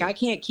not like I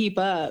can't keep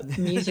up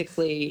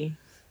musically,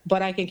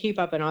 but I can keep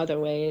up in other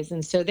ways.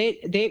 And so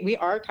we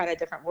are kind of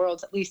different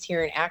worlds, at least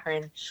here in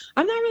Akron.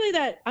 I'm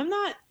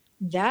not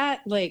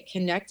that like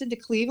connected to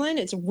Cleveland.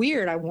 It's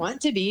weird. I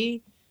want to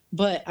be,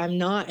 but I'm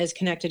not as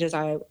connected as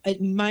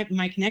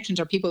my connections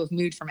are people who've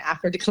moved from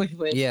Akron to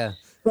Cleveland. Yeah.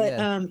 But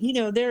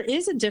there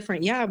is a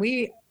different,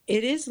 it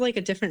is like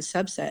a different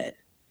subset.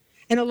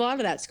 And a lot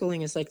of that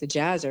schooling is like the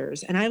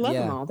jazzers, and I love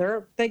them all.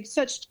 They're like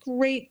such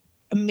great,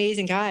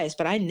 amazing guys,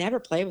 but I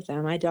never play with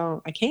them. I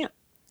can't.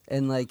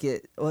 And like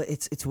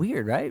it's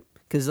weird, right?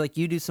 Because like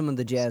you do some of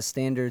the jazz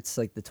standards,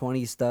 like the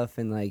 20s stuff,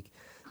 and like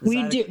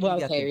we do.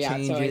 Well, okay, yeah.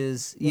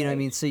 Changes, you know what I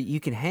mean? So you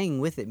can hang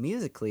with it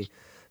musically,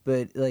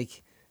 but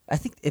like I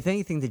think if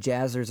anything, the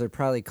jazzers are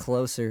probably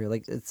closer.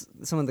 Like it's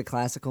some of the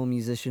classical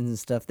musicians and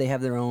stuff. They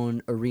have their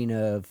own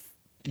arena of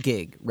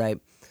gig, right?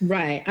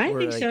 Right. I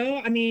think so.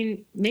 I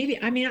mean,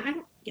 maybe. I mean,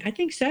 I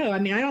think so. I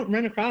mean, I don't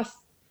run across.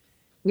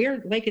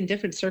 We're like in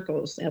different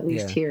circles, at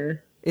least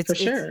here. For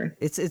sure.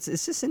 It's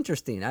just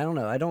interesting. I don't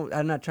know.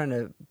 I'm not trying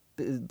to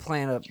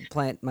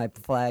plant my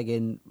flag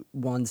in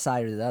one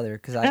side or the other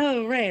because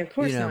right, of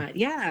course not.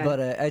 Yeah, but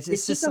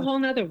it's just a whole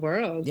nother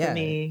world for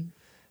me.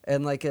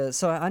 And like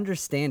so I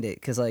understand it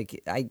because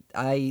like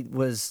I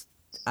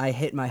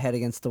hit my head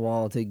against the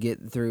wall to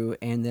get through,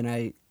 and then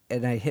I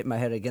hit my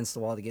head against the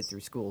wall to get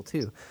through school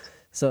too.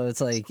 So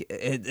it's like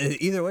it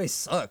either way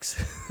sucks.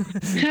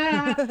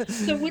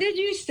 So what did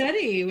you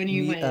study when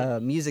you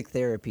went? Music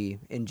therapy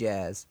and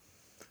jazz.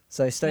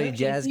 So I studied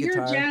jazz guitar.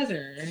 You're a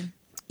jazzer.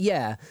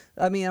 Yeah,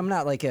 I mean, I'm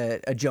not like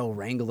a Joe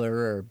Wrangler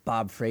or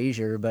Bob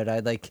Frazier, but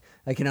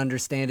I can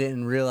understand it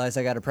and realize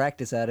I got to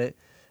practice at it,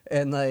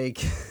 and like,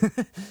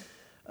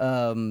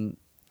 and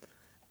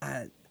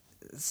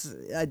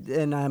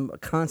I'm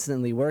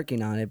constantly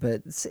working on it.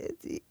 But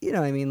you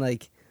know, I mean,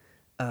 like,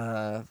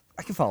 I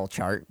can follow a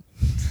chart.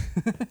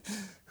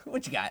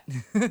 What you got?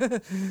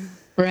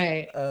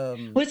 Right.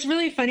 What's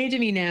really funny to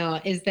me now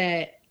is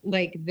that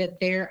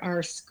there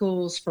are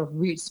schools for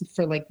roots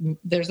for like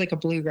there's like a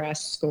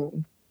bluegrass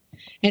school.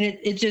 And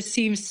it just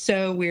seems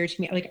so weird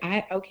to me. Like,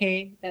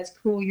 okay, that's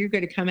cool. You're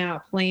going to come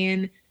out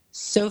playing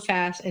so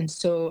fast and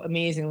so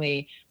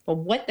amazingly. But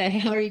what the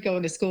hell are you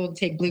going to school to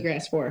take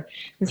bluegrass for?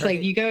 It's right.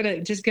 Like you go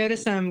to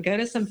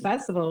some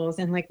festivals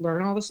and like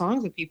learn all the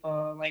songs with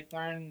people. Like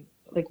learn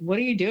like what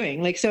are you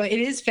doing? Like so it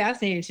is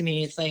fascinating to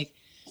me. It's like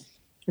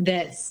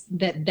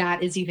that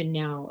is even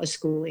now a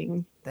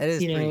schooling. That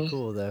is pretty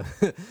cool though.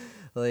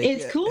 Like,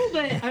 it's cool,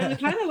 but I'm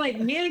kind of like,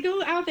 man,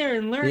 go out there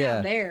and learn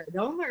out there.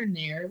 Don't learn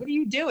there. What are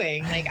you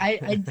doing? Like,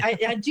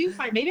 I do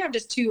find maybe I'm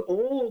just too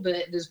old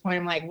at this point.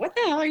 I'm like, what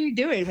the hell are you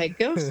doing? Like,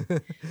 go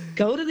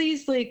to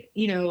these like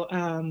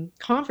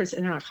conferences.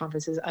 They're not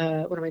conferences.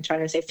 What am I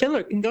trying to say?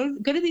 Filler. And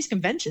go to these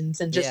conventions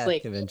and just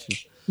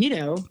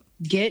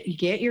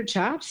get your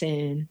chops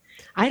in.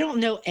 I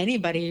don't know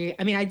anybody.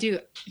 I mean, I do.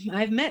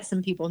 I've met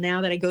some people now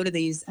that I go to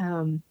these.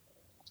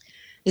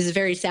 This is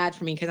very sad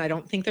for me because I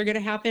don't think they're going to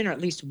happen, or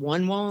at least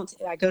one won't.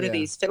 I go to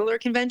these fiddler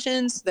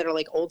conventions that are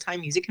like old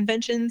time music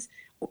conventions,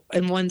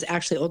 and one's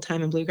actually old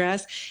time and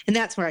bluegrass. And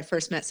that's where I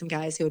first met some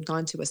guys who had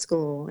gone to a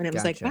school, and it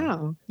was like,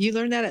 wow, you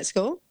learned that at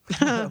school?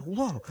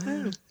 Whoa.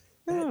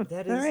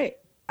 That is, all right.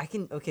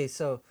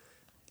 So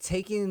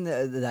taking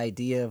the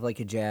idea of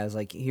like a jazz,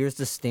 like here's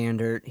the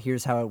standard,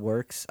 here's how it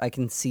works. I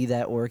can see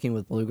that working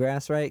with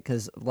bluegrass, right?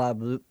 Because a lot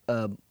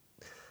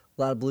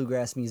of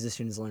bluegrass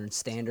musicians learn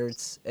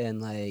standards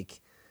and like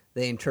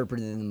they interpret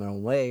it in their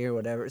own way or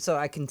whatever. So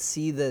I can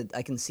see the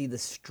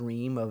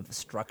stream of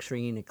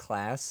structuring a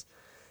class.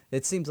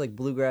 It seems like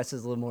bluegrass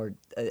is a little more,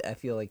 I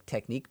feel like,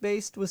 technique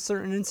based with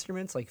certain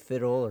instruments like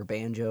fiddle or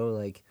banjo.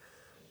 Like,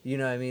 you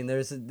know what I mean?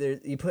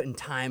 You putting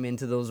time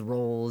into those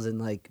roles, and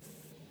like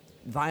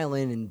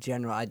violin in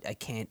general, I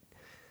can't.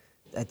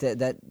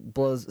 That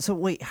blows. So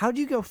wait, how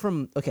do you go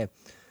from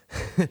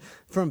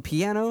from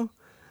piano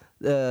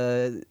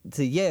to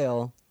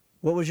Yale?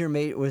 What was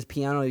was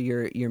piano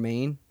your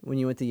main when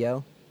you went to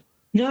Yale?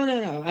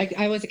 No.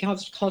 I was a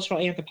cultural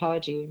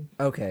anthropology.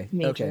 Okay.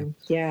 Major. Okay.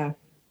 Yeah.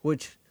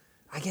 Which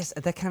I guess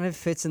that kind of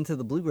fits into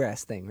the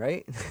bluegrass thing,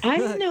 right? I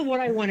didn't know what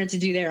I wanted to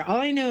do there.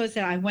 All I know is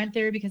that I went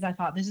there because I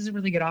thought this is a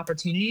really good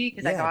opportunity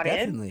because I got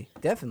in.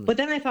 Definitely. But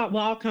then I thought,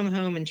 well, I'll come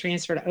home and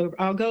transfer to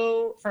I'll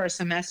go for a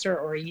semester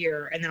or a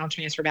year, and then I'll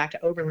transfer back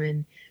to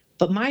Oberlin.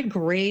 But my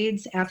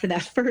grades after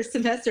that first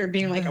semester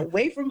being like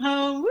away from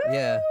home, woo,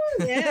 yeah,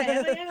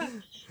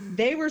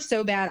 they were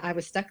so bad I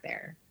was stuck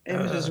there. It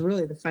was just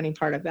really the funny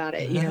part about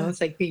it. You know,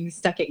 it's like being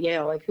stuck at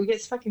Yale. Like, who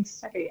gets fucking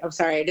stuck at Yale? I'm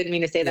sorry, I didn't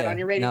mean to say that on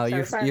your radio. No,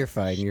 you're fine.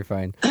 You're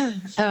fine.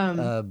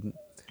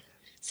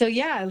 So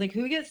yeah, like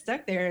who gets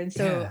stuck there? And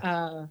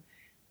so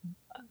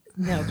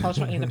no,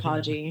 cultural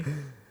anthropology.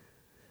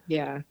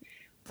 Yeah.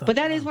 But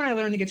that is when I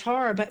learned the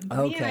guitar. But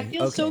man, I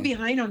feel so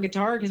behind on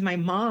guitar because my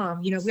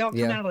mom, you know, we all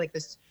come out of like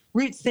this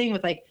roots thing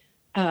with like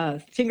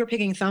finger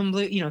picking thumb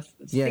blues, you know,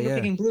 finger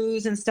picking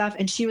blues and stuff.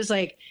 And she was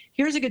like,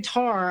 here's a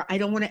guitar. I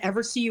don't want to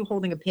ever see you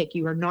holding a pick.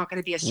 You are not going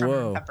to be a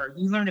strummer and pepper.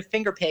 You learn to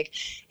finger pick.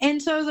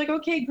 And so I was like,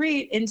 okay,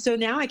 great. And so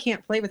now I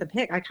can't play with a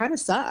pick. I kind of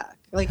suck.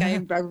 Like I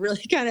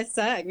really kind of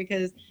suck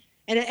because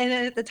and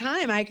at the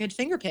time I could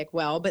finger pick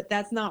well, but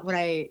that's not what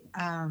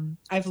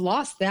I've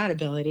lost that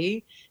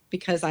ability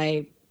because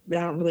I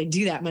don't really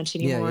do that much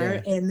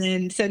anymore. Yeah. And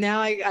then, so now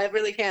I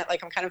really can't,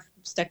 like, I'm kind of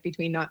stuck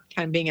between not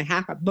kind of being a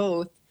hack of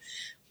both,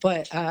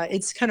 but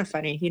it's kind of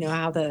funny, you know,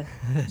 how those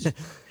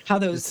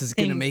this is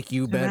going to make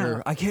you better.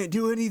 Out. I can't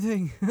do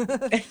anything.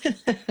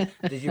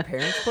 Did your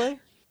parents play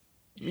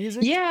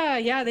music?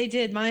 Yeah, they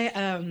did.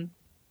 My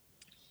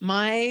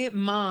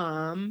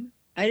mom,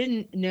 I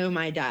didn't know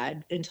my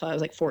dad until I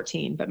was like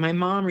 14, but my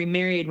mom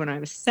remarried when I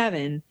was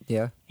 7.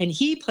 Yeah. And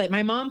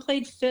my mom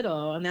played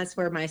fiddle, and that's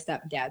where my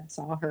stepdad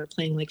saw her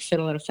playing like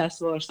fiddle at a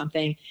festival or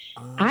something.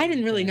 I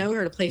didn't really know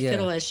her to play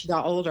fiddle as she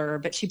got older,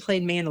 but she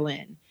played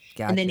mandolin.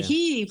 Gotcha. And then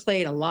he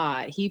played a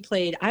lot.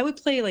 I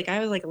was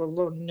like a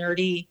little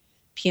nerdy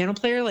piano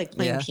player, like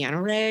playing piano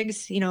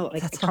rags, you know,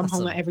 like come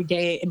home every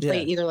day and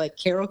play either like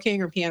Carole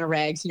King or piano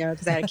rags, you know,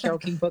 because I had a Carole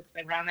King book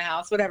around the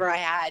house, whatever I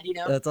had, you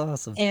know. That's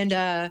awesome.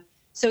 And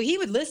so he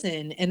would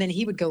listen, and then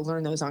he would go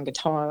learn those on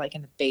guitar, like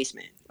in the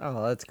basement.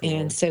 Oh, that's cool.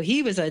 And so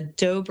he was a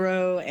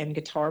dobro and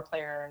guitar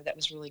player that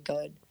was really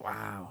good.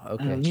 Wow.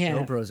 Okay.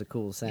 Dobro's a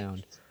cool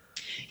sound.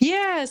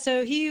 Yeah.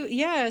 So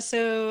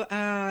so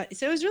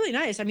it was really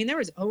nice. I mean, there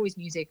was always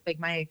music. Like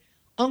my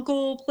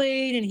uncle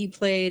played, and he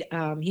played.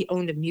 He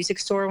owned a music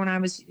store when I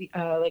was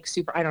like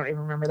super. I don't even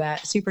remember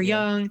that. Super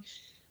young.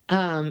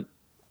 And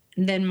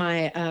then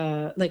my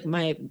our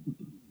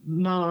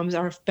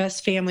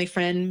best family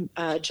friend,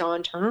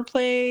 John Turner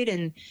played,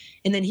 and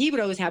then he would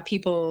always have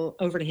people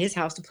over to his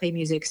house to play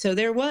music. So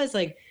there was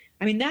like,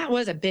 I mean, that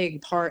was a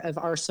big part of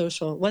our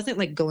social. It wasn't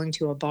like going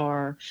to a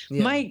bar.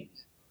 Yeah.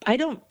 I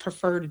don't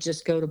prefer to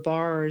just go to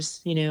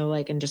bars, you know,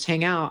 like, and just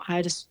hang out.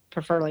 I just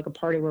prefer like a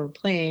party where we're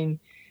playing.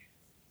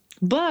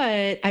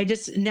 But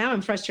now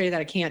I'm frustrated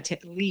that I can't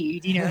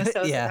lead, you know,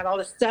 so I got all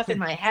this stuff in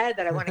my head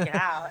that I want to get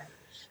out.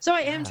 So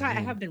I am trying.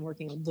 I have been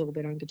working a little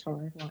bit on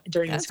guitar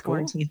during this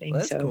quarantine thing.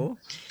 That's cool.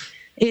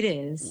 It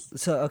is.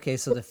 So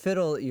so the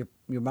fiddle, your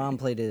mom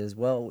played it as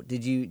well. Do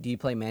you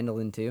play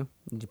mandolin too?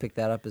 Did you pick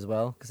that up as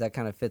well? Because that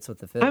kind of fits with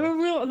the fiddle. I'm a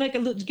real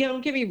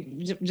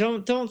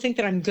don't think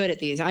that I'm good at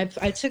these. I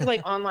took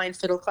like online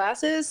fiddle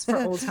classes for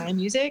old time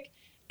music,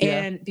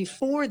 and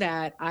before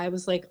that, I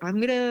was like, I'm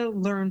gonna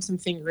learn some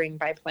fingering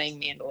by playing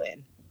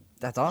mandolin.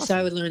 That's awesome. So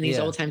I would learn these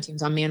old time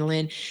tunes on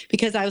mandolin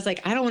because I was like,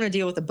 I don't want to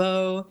deal with the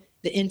bow,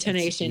 the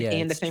intonation,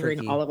 and the fingering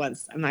tricky. All at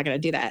once. I'm not going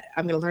to do that.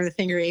 I'm going to learn the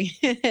fingering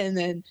and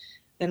then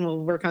we'll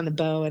work on the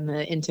bow and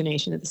the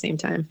intonation at the same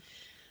time.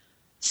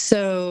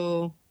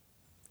 So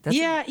are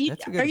you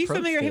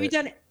familiar?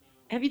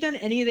 Have you done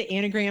any of the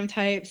anagram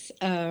types?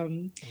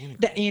 The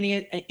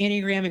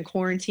Enneagram in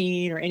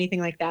quarantine or anything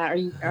like that?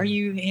 Are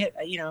you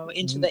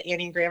into the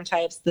Enneagram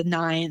types, the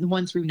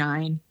 1 through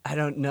 9? I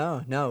don't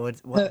know. No.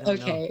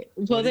 Okay.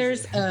 Well,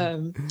 there's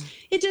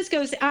it just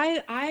goes.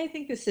 I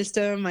think the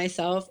system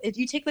myself. If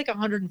you take like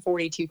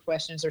 142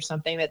 questions or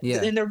something,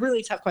 and they're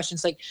really tough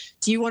questions. Like,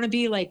 do you want to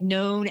be like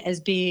known as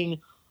being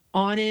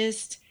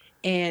honest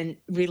and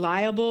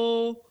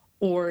reliable,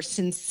 or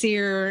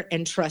sincere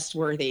and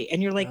trustworthy?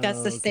 And you're like,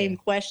 that's the same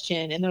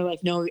question. And they're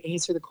like, no,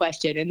 answer the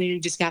question. And then you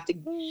just have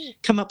to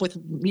come up with,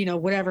 you know,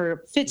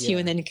 whatever fits you.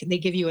 And then they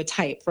give you a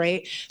type,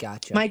 right?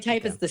 Gotcha. My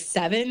type is the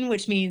 7,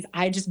 which means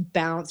I just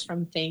bounce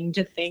from thing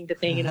to thing to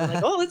thing. And I'm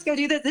like, oh, let's go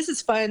do this. This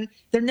is fun.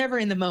 They're never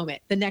in the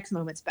moment. The next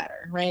moment's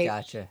better, right?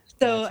 Gotcha.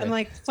 So I'm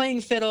like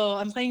playing fiddle.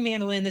 I'm playing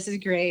mandolin. This is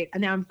great.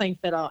 And now I'm playing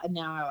fiddle. And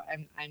now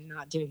I'm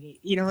not doing it.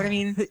 You know what I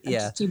mean? I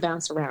just do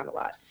bounce around a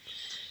lot.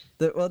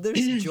 Well,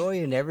 there's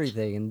joy in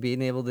everything, and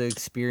being able to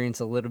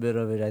experience a little bit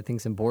of it, I think,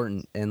 is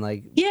important. And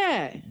like,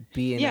 I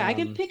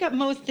can pick up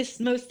most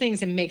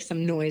things and make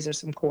some noise or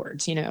some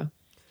chords. You know,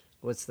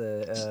 what's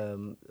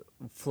the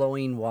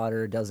flowing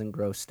water doesn't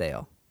grow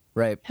stale,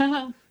 right?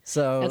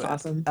 So that's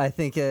awesome. I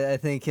think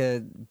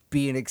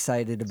being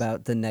excited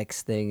about the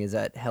next thing is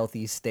that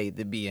healthy state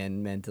to be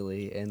in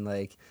mentally, and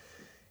like,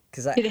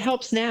 because it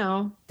helps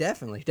now.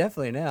 Definitely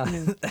now.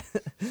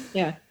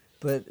 Yeah.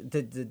 But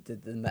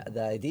the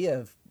idea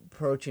of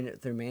approaching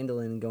it through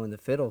mandolin and going to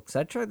fiddle, because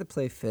I tried to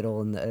play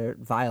fiddle and the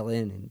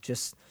violin, and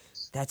just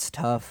that's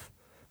tough.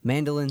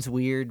 Mandolin's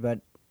weird,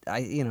 but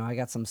I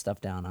got some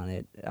stuff down on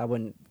it. I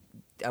wouldn't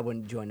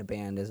join a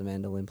band as a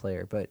mandolin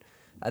player, but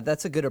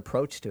that's a good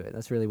approach to it.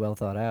 That's really well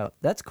thought out.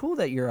 That's cool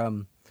that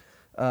your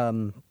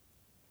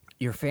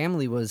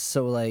family was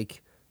so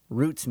like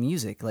roots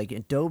music, like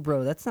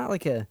dobro. That's not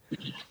like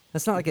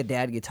a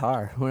dad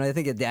guitar. When I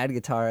think of dad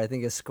guitar, I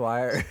think of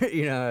Squire,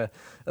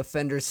 a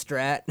Fender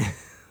Strat.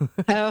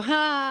 Oh,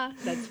 ha!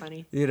 That's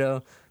funny.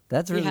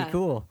 That's really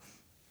cool.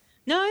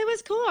 No, it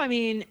was cool. I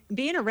mean,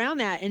 being around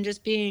that and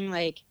just being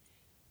like,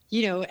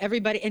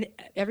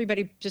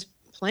 everybody just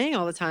playing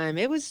all the time.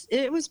 It was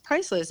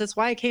priceless. That's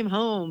why I came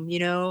home,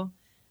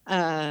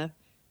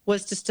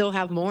 was to still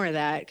have more of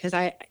that, because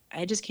I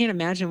just can't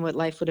imagine what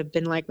life would have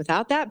been like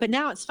without that. But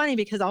now it's funny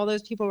because all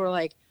those people were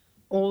like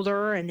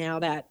older, and now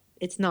that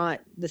it's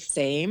not the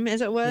same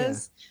as it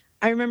was. Yeah.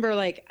 I remember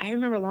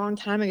a long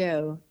time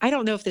ago. I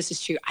don't know if this is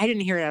true. I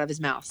didn't hear it out of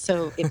his mouth.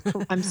 So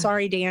I'm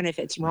sorry, Dan, if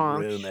it's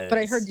wrong. Rumors. But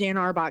I heard Dan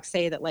Auerbach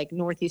say that like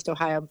Northeast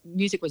Ohio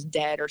music was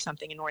dead or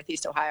something in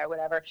Northeast Ohio,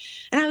 whatever.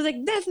 And I was like,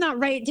 that's not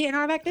right, Dan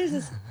Auerbach. There's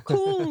this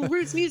cool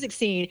roots music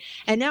scene.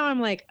 And now I'm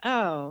like,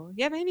 oh,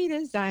 yeah, maybe it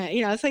is dying.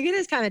 It's like it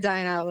is kind of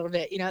dying out a little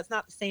bit. It's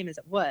not the same as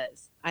it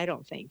was, I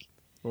don't think.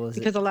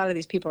 Because a lot of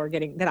these people are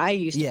getting that I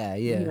used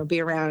to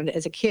be around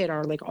as a kid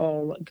are like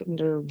all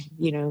they're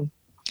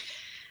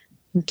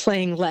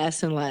playing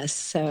less and less.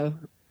 So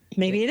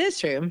maybe it is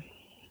true.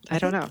 I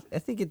don't know. I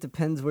think it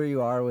depends where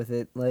you are with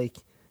it. Like,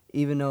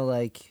 even though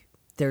like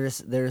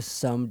there's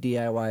some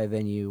DIY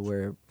venue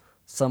where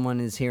someone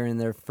is hearing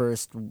their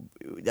first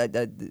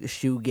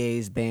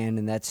shoegaze band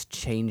and that's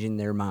changing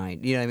their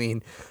mind. You know what I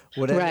mean?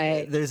 Whatever.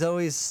 Right. There's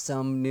always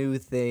some new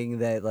thing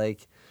that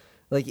like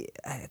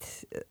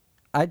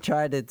I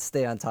try to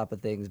stay on top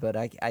of things, but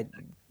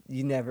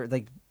you never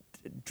like.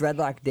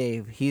 Dreadlock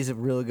Dave, he's a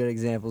really good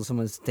example of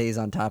someone who stays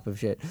on top of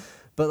shit.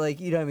 But like,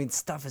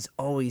 stuff is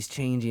always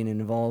changing and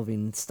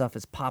evolving. Stuff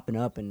is popping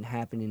up and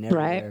happening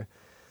everywhere. Right.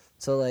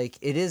 So like,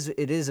 it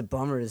is a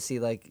bummer to see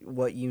like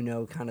what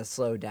kind of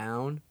slow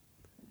down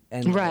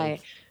and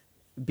like,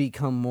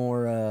 become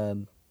more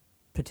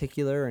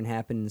particular and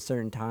happen in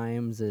certain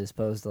times as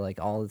opposed to like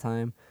all the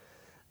time.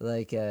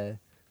 Like,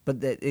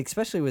 but that,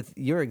 especially with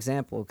your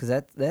example, because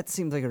that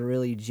seems like a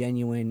really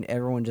genuine.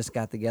 Everyone just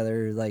got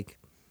together like.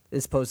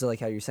 As opposed to like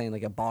how you're saying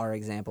like a bar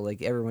example,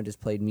 like everyone just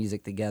played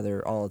music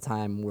together all the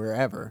time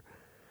wherever,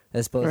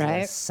 as opposed to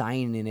like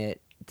signing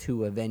it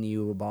to a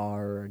venue, a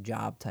bar, or a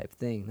job type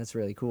thing. That's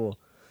really cool.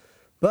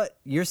 But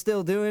you're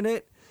still doing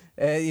it,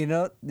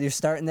 you're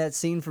starting that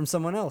scene from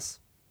someone else.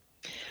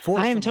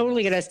 I am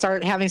totally going to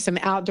start having some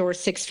outdoor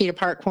 6 feet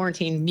apart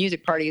quarantine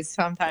music parties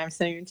sometime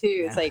soon too.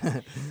 Yeah. It's like,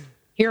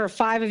 here are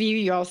 5 of you,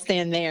 you all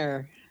stand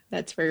there.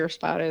 That's where your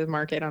spot is,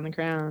 mark it on the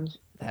ground.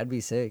 That'd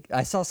be sick.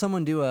 I saw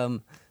someone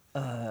do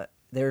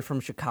they were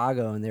from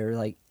Chicago and they were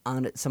like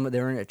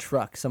they were in a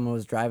truck. Someone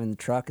was driving the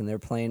truck and they're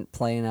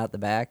playing out the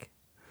back.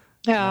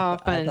 Oh,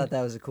 fun. I thought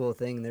that was a cool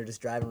thing. They're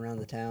just driving around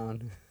the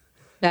town.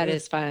 That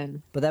is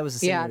fun. But that was a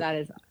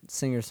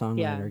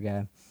singer-songwriter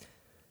guy.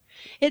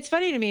 It's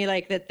funny to me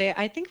like that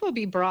I think we'll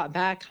be brought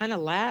back kind of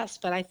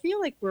last, but I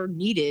feel like we're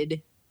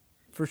needed.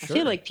 For sure. I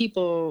feel like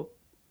people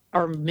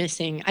are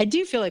missing. I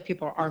do feel like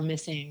people are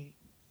missing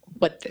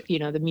what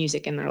the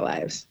music in their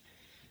lives.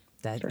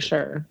 That, for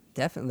sure.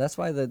 Definitely. That's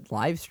why the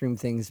live stream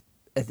thing's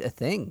a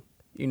thing.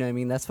 You know what I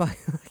mean? That's why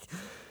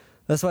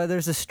that's why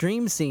there's a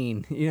stream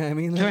scene. You know what I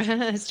mean?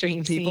 Like,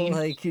 stream people scene.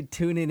 Like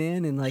tuning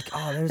in and like,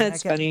 oh, there's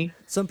that's that guy. Funny.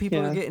 Some people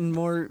are getting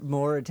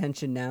more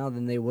attention now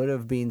than they would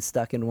have been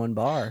stuck in one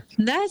bar.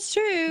 That's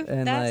true.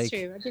 That's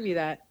true. I'll give you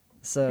that.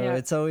 So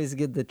it's always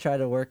good to try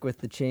to work with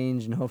the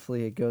change and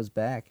hopefully it goes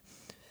back.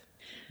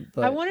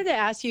 But I wanted to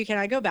ask you, can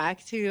I go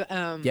back to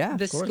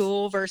the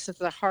school versus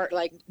the heart,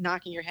 like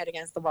knocking your head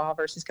against the wall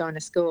versus going to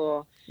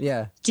school?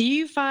 Yeah. Do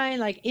you find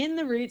like in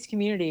the roots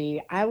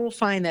community, I will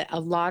find that a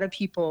lot of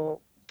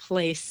people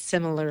play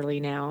similarly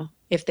now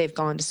if they've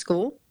gone to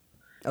school.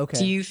 Okay.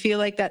 Do you feel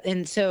like that?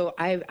 And so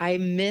I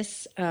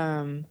miss,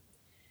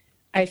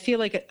 I feel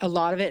like a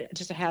lot of it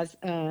just has,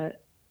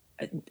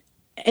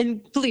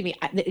 and believe me,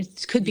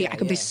 it could be, I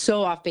could be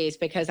so off base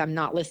because I'm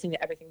not listening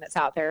to everything that's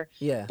out there.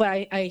 Yeah.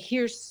 But I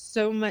hear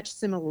so much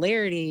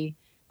similarity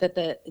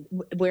that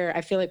where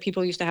I feel like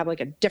people used to have like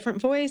a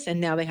different voice and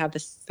now they have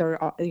this,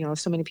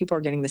 so many people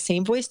are getting the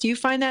same voice. Do you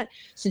find that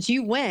since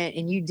you went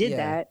and you did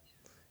that,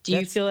 do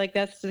you feel like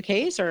that's the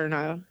case or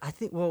no? I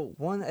think,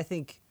 I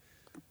think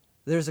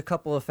there's a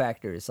couple of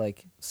factors.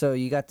 Like, so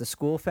you got the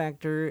school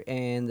factor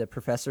and the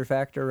professor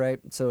factor, right?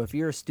 So if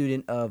you're a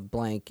student of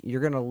blank,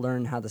 you're going to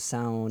learn how to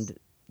sound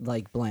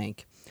like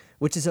blank,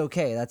 which is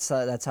okay. That's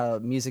how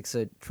music's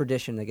a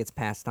tradition that gets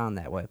passed on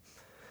that way.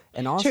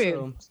 And also,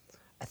 True.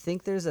 I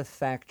think there's a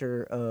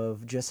factor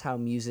of just how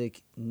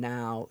music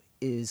now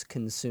is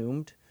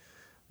consumed.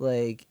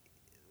 Like,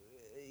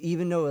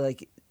 even though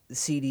like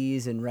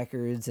CDs and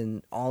records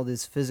and all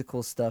this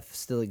physical stuff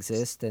still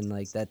exist, and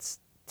like that's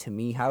to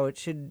me how it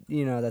should,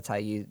 that's how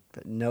you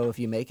know if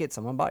you make it,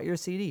 someone bought your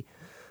CD.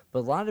 But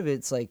a lot of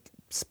it's like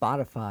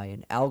Spotify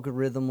and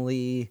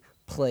algorithmically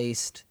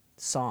placed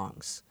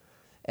songs.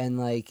 And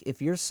like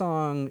if your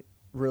song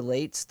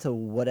relates to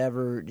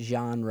whatever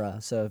genre,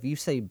 so if you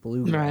say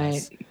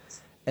bluegrass, right,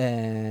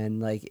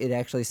 and like it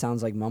actually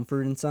sounds like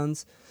Mumford and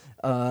Sons,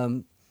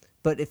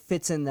 but it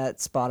fits in that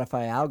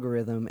Spotify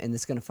algorithm, and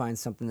it's going to find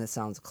something that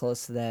sounds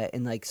close to that.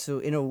 And like, so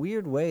in a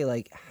weird way,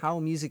 like how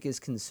music is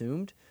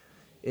consumed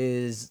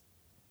is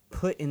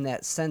put in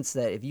that sense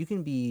that if you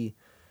can be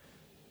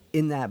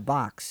in that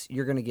box,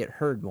 you're going to get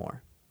heard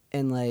more.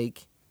 And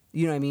like,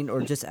 you know what I mean? Or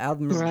just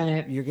album,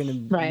 right, you're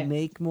going to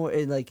make more.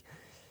 And like,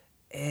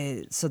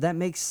 so that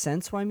makes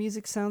sense why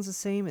music sounds the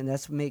same. And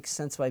that makes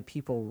sense why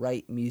people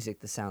write music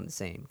to sound the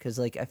same. Because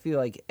like, I feel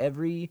like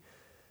every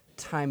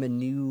time a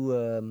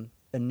new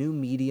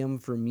medium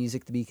for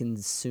music to be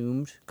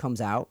consumed comes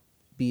out,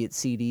 be it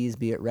CDs,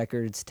 be it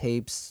records,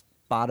 tapes,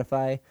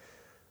 Spotify,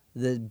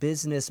 the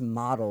business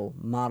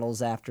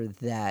models after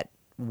that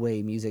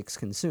way music's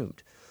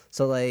consumed.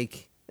 So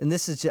like, and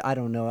this is just, I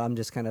don't know, I'm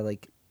just kind of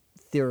like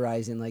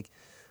theorizing, like,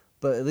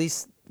 but at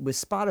least with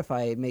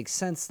Spotify, it makes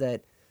sense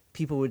that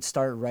people would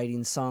start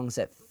writing songs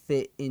that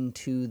fit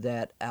into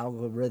that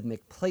algorithmic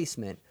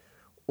placement,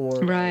 or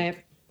right.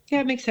 Like, yeah,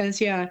 it makes sense.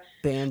 Yeah.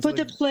 Bands but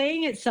the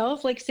playing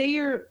itself, like say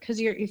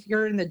if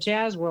you're in the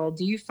jazz world,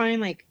 do you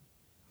find like,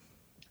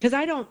 because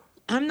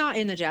I'm not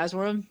in the jazz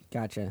world.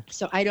 Gotcha.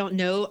 So I don't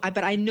know.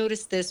 But I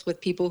noticed this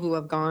with people who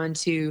have gone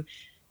to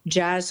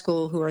jazz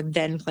school who are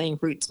then playing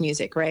roots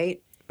music,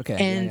 right? Okay.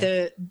 And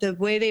the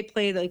way they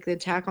play, like the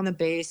attack on the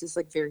bass is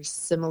like very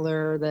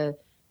similar. The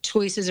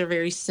choices are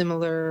very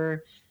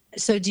similar.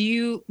 So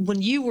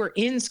when you were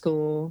in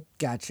school,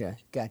 Gotcha.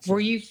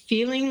 were you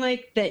feeling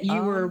like that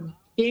you were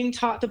being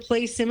taught to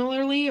play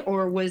similarly,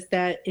 or was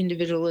that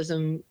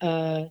individualism,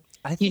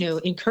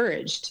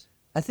 encouraged?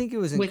 I think it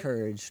was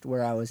encouraged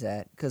where I was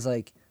at, because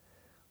like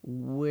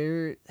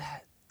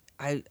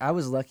I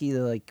was lucky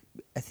to like,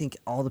 I think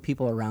all the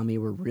people around me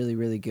were really,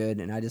 really good,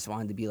 and I just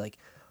wanted to be like,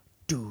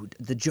 dude,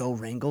 the Joe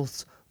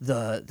Rangels,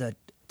 the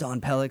Don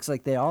Pellicks,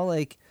 like they all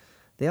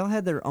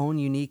had their own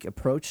unique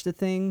approach to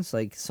things.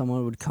 Like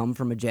someone would come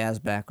from a jazz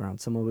background,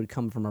 someone would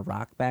come from a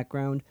rock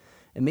background.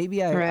 And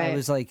maybe I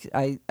was like,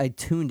 I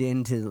tuned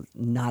into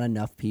not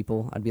enough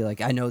people. I'd be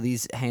like, I know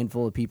these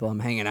handful of people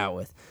I'm hanging out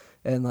with.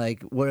 And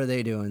like, what are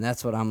they doing?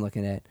 That's what I'm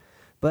looking at.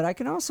 But I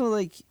can also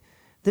like,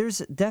 there's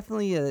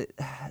definitely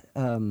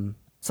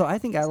so I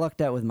think I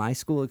lucked out with my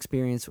school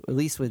experience, at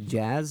least with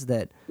jazz,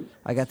 that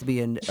I got to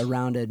be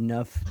around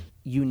enough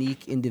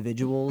unique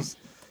individuals.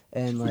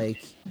 And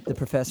like the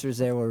professors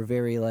there were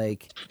very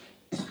like,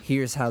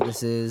 here's how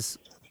this is,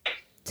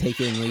 take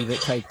it and leave it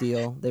type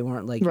deal. They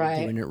weren't like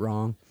doing it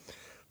wrong.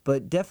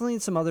 But definitely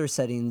in some other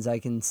settings, I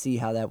can see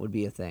how that would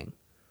be a thing.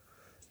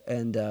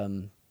 And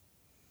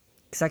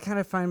because I kind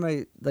of find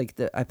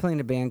I play in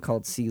a band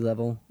called C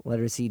Level,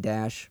 letter C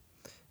dash,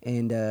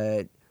 and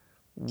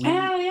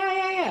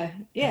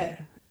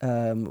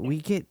we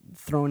get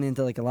thrown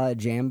into like a lot of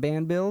jam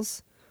band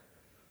bills.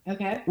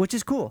 Okay. Which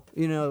is cool.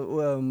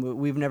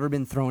 We've never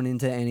been thrown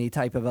into any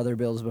type of other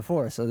bills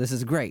before, so this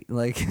is great.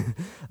 Like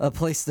a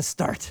place to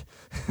start.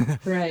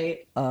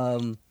 Right.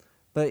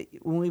 But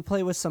when we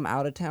play with some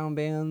out of town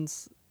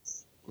bands,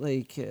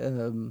 like I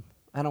don't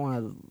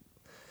want to,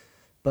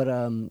 but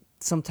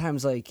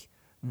sometimes like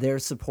their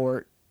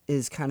support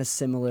is kind of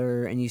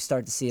similar, and you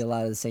start to see a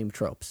lot of the same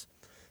tropes.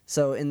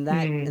 So in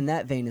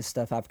that vein of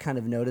stuff, I've kind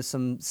of noticed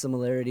some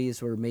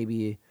similarities where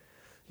maybe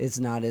it's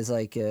not as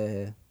like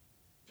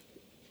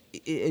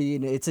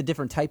it's a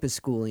different type of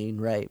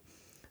schooling, right?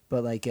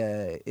 But like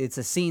it's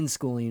a scene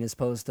schooling as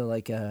opposed to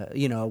like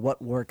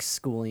what works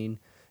schooling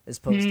as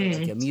opposed to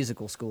like a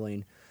musical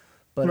schooling.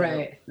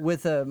 But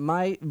with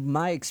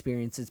my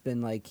experience, it's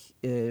been like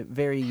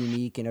very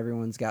unique, and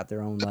everyone's got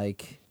their own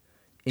like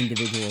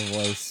individual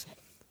voice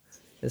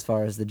as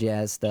far as the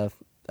jazz stuff.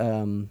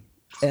 And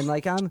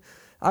like I'm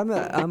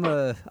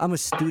a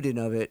student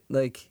of it.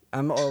 Like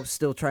I'm all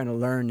still trying to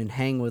learn and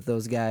hang with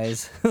those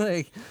guys.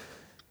 Like,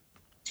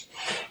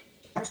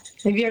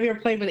 have you ever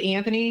played with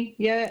Anthony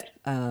yet?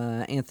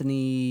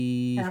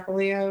 Anthony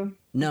Capolio?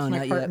 No,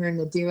 my partner in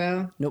the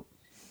duo. Nope.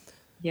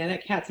 Yeah,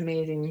 that cat's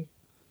amazing.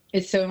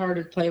 It's so hard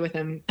to play with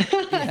him.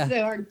 Yeah. It's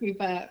so hard to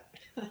keep up.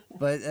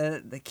 But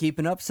the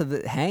keeping up, so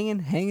the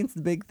hanging's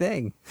the big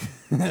thing.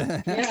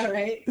 Yeah,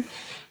 right.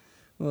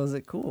 Well, is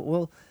it cool?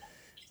 Well,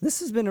 this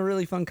has been a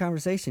really fun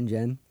conversation,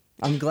 Jen.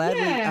 I'm glad.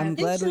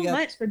 Thanks so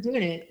much for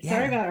doing it. Yeah.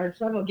 Sorry about our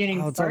trouble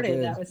getting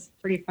started. That was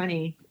pretty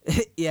funny.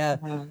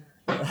 Yeah.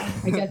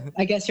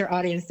 I guess your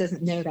audience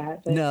doesn't know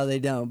that. But no, they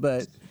don't.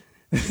 But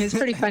it's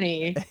pretty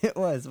funny. It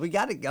was. We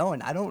got it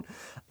going. I don't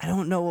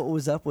know what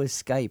was up with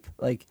Skype.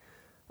 Like,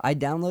 I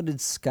downloaded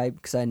Skype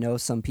because I know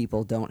some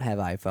people don't have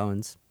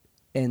iPhones,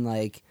 and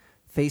like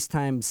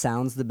FaceTime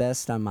sounds the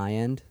best on my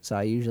end, so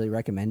I usually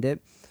recommend it.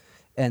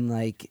 And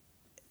like,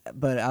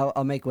 but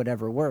I'll make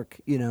whatever work,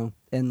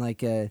 And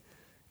like,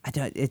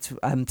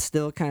 I'm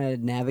still kind of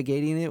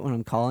navigating it when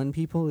I'm calling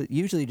people.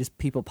 Usually just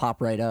people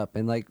pop right up,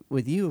 and like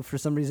with you, for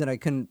some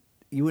reason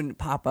you wouldn't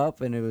pop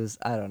up, and it was,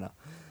 I don't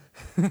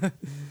know.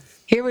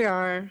 Here we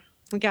are.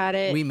 We got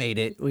it. We made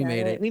it. We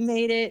made it. We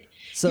made it.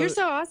 So, you're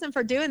so awesome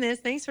for doing this.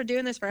 Thanks for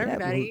doing this for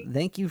everybody. Well,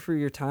 thank you for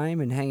your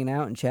time and hanging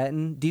out and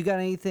chatting. Do you got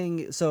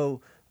anything?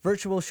 So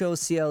virtual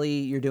shows, CLE,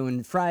 you're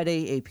doing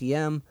Friday, 8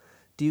 p.m.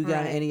 Do you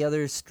got any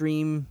other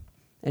stream,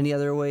 any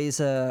other ways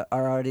our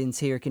audience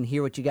here can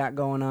hear what you got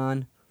going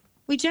on?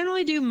 We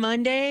generally do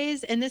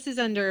Mondays, and this is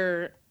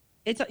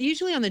it's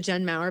usually on the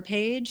Jen Maurer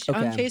page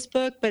on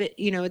Facebook, but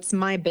it's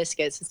My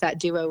Biscuits. It's that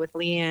duo with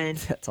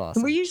Leanne. That's awesome.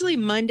 And we're usually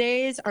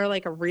Mondays are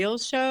like a real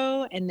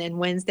show, and then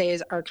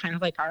Wednesdays are kind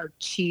of like our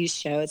cheese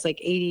show. It's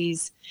like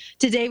 80s.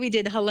 Today we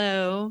did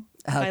Hello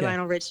by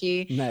Lionel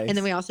Richie. Nice. And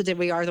then we also did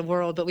We Are the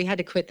World, but we had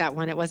to quit that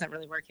one. It wasn't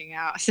really working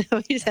out. So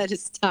we just had to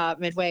stop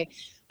midway.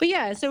 But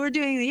yeah, so we're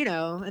doing,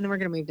 and then we're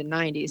going to move to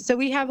 90s. So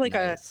we have like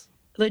a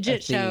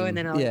legit show, and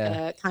then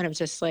a kind of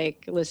just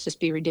like, let's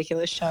just be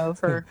ridiculous show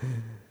for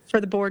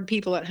the bored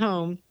people at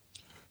home.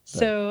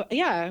 So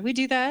yeah, we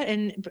do that.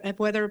 And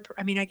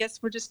I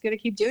guess we're just going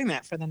to keep doing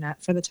that for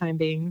the time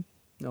being.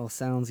 Oh,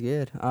 sounds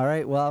good. All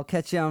right. Well, I'll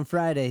catch you on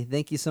Friday.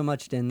 Thank you so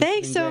much, Jen.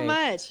 Thanks so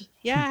much.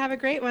 Yeah. Have a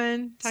great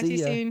one. Talk to you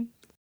soon.